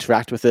and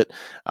interact with it.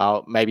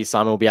 Maybe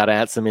Simon will be able to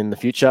answer them in the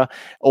future.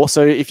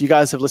 Also, if you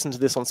guys have listened to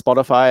this on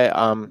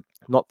Spotify,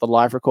 not the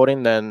live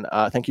recording, then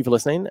thank you for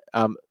listening.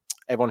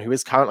 Everyone who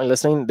is currently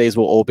listening, these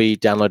will all be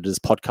downloaded as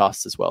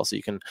podcasts as well. So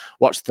you can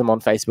watch them on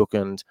Facebook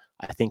and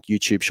I think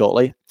YouTube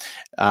shortly.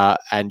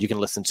 And you can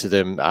listen to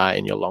them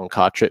in your long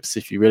car trips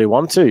if you really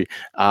want to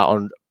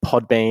on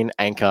Podbean,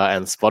 Anchor,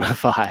 and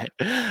Spotify.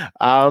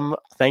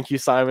 Thank you,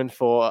 Simon,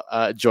 for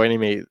joining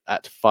me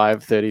at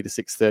 5:30 to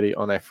 6:30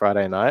 on a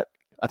Friday night.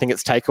 I think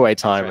it's takeaway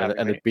time,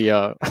 and it'd be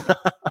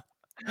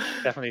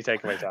definitely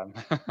takeaway time.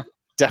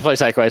 Definitely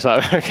takeaway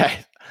time. Okay,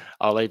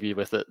 I'll leave you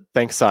with it.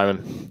 Thanks,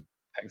 Simon.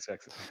 Thanks,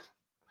 Jackson.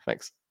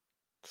 Thanks.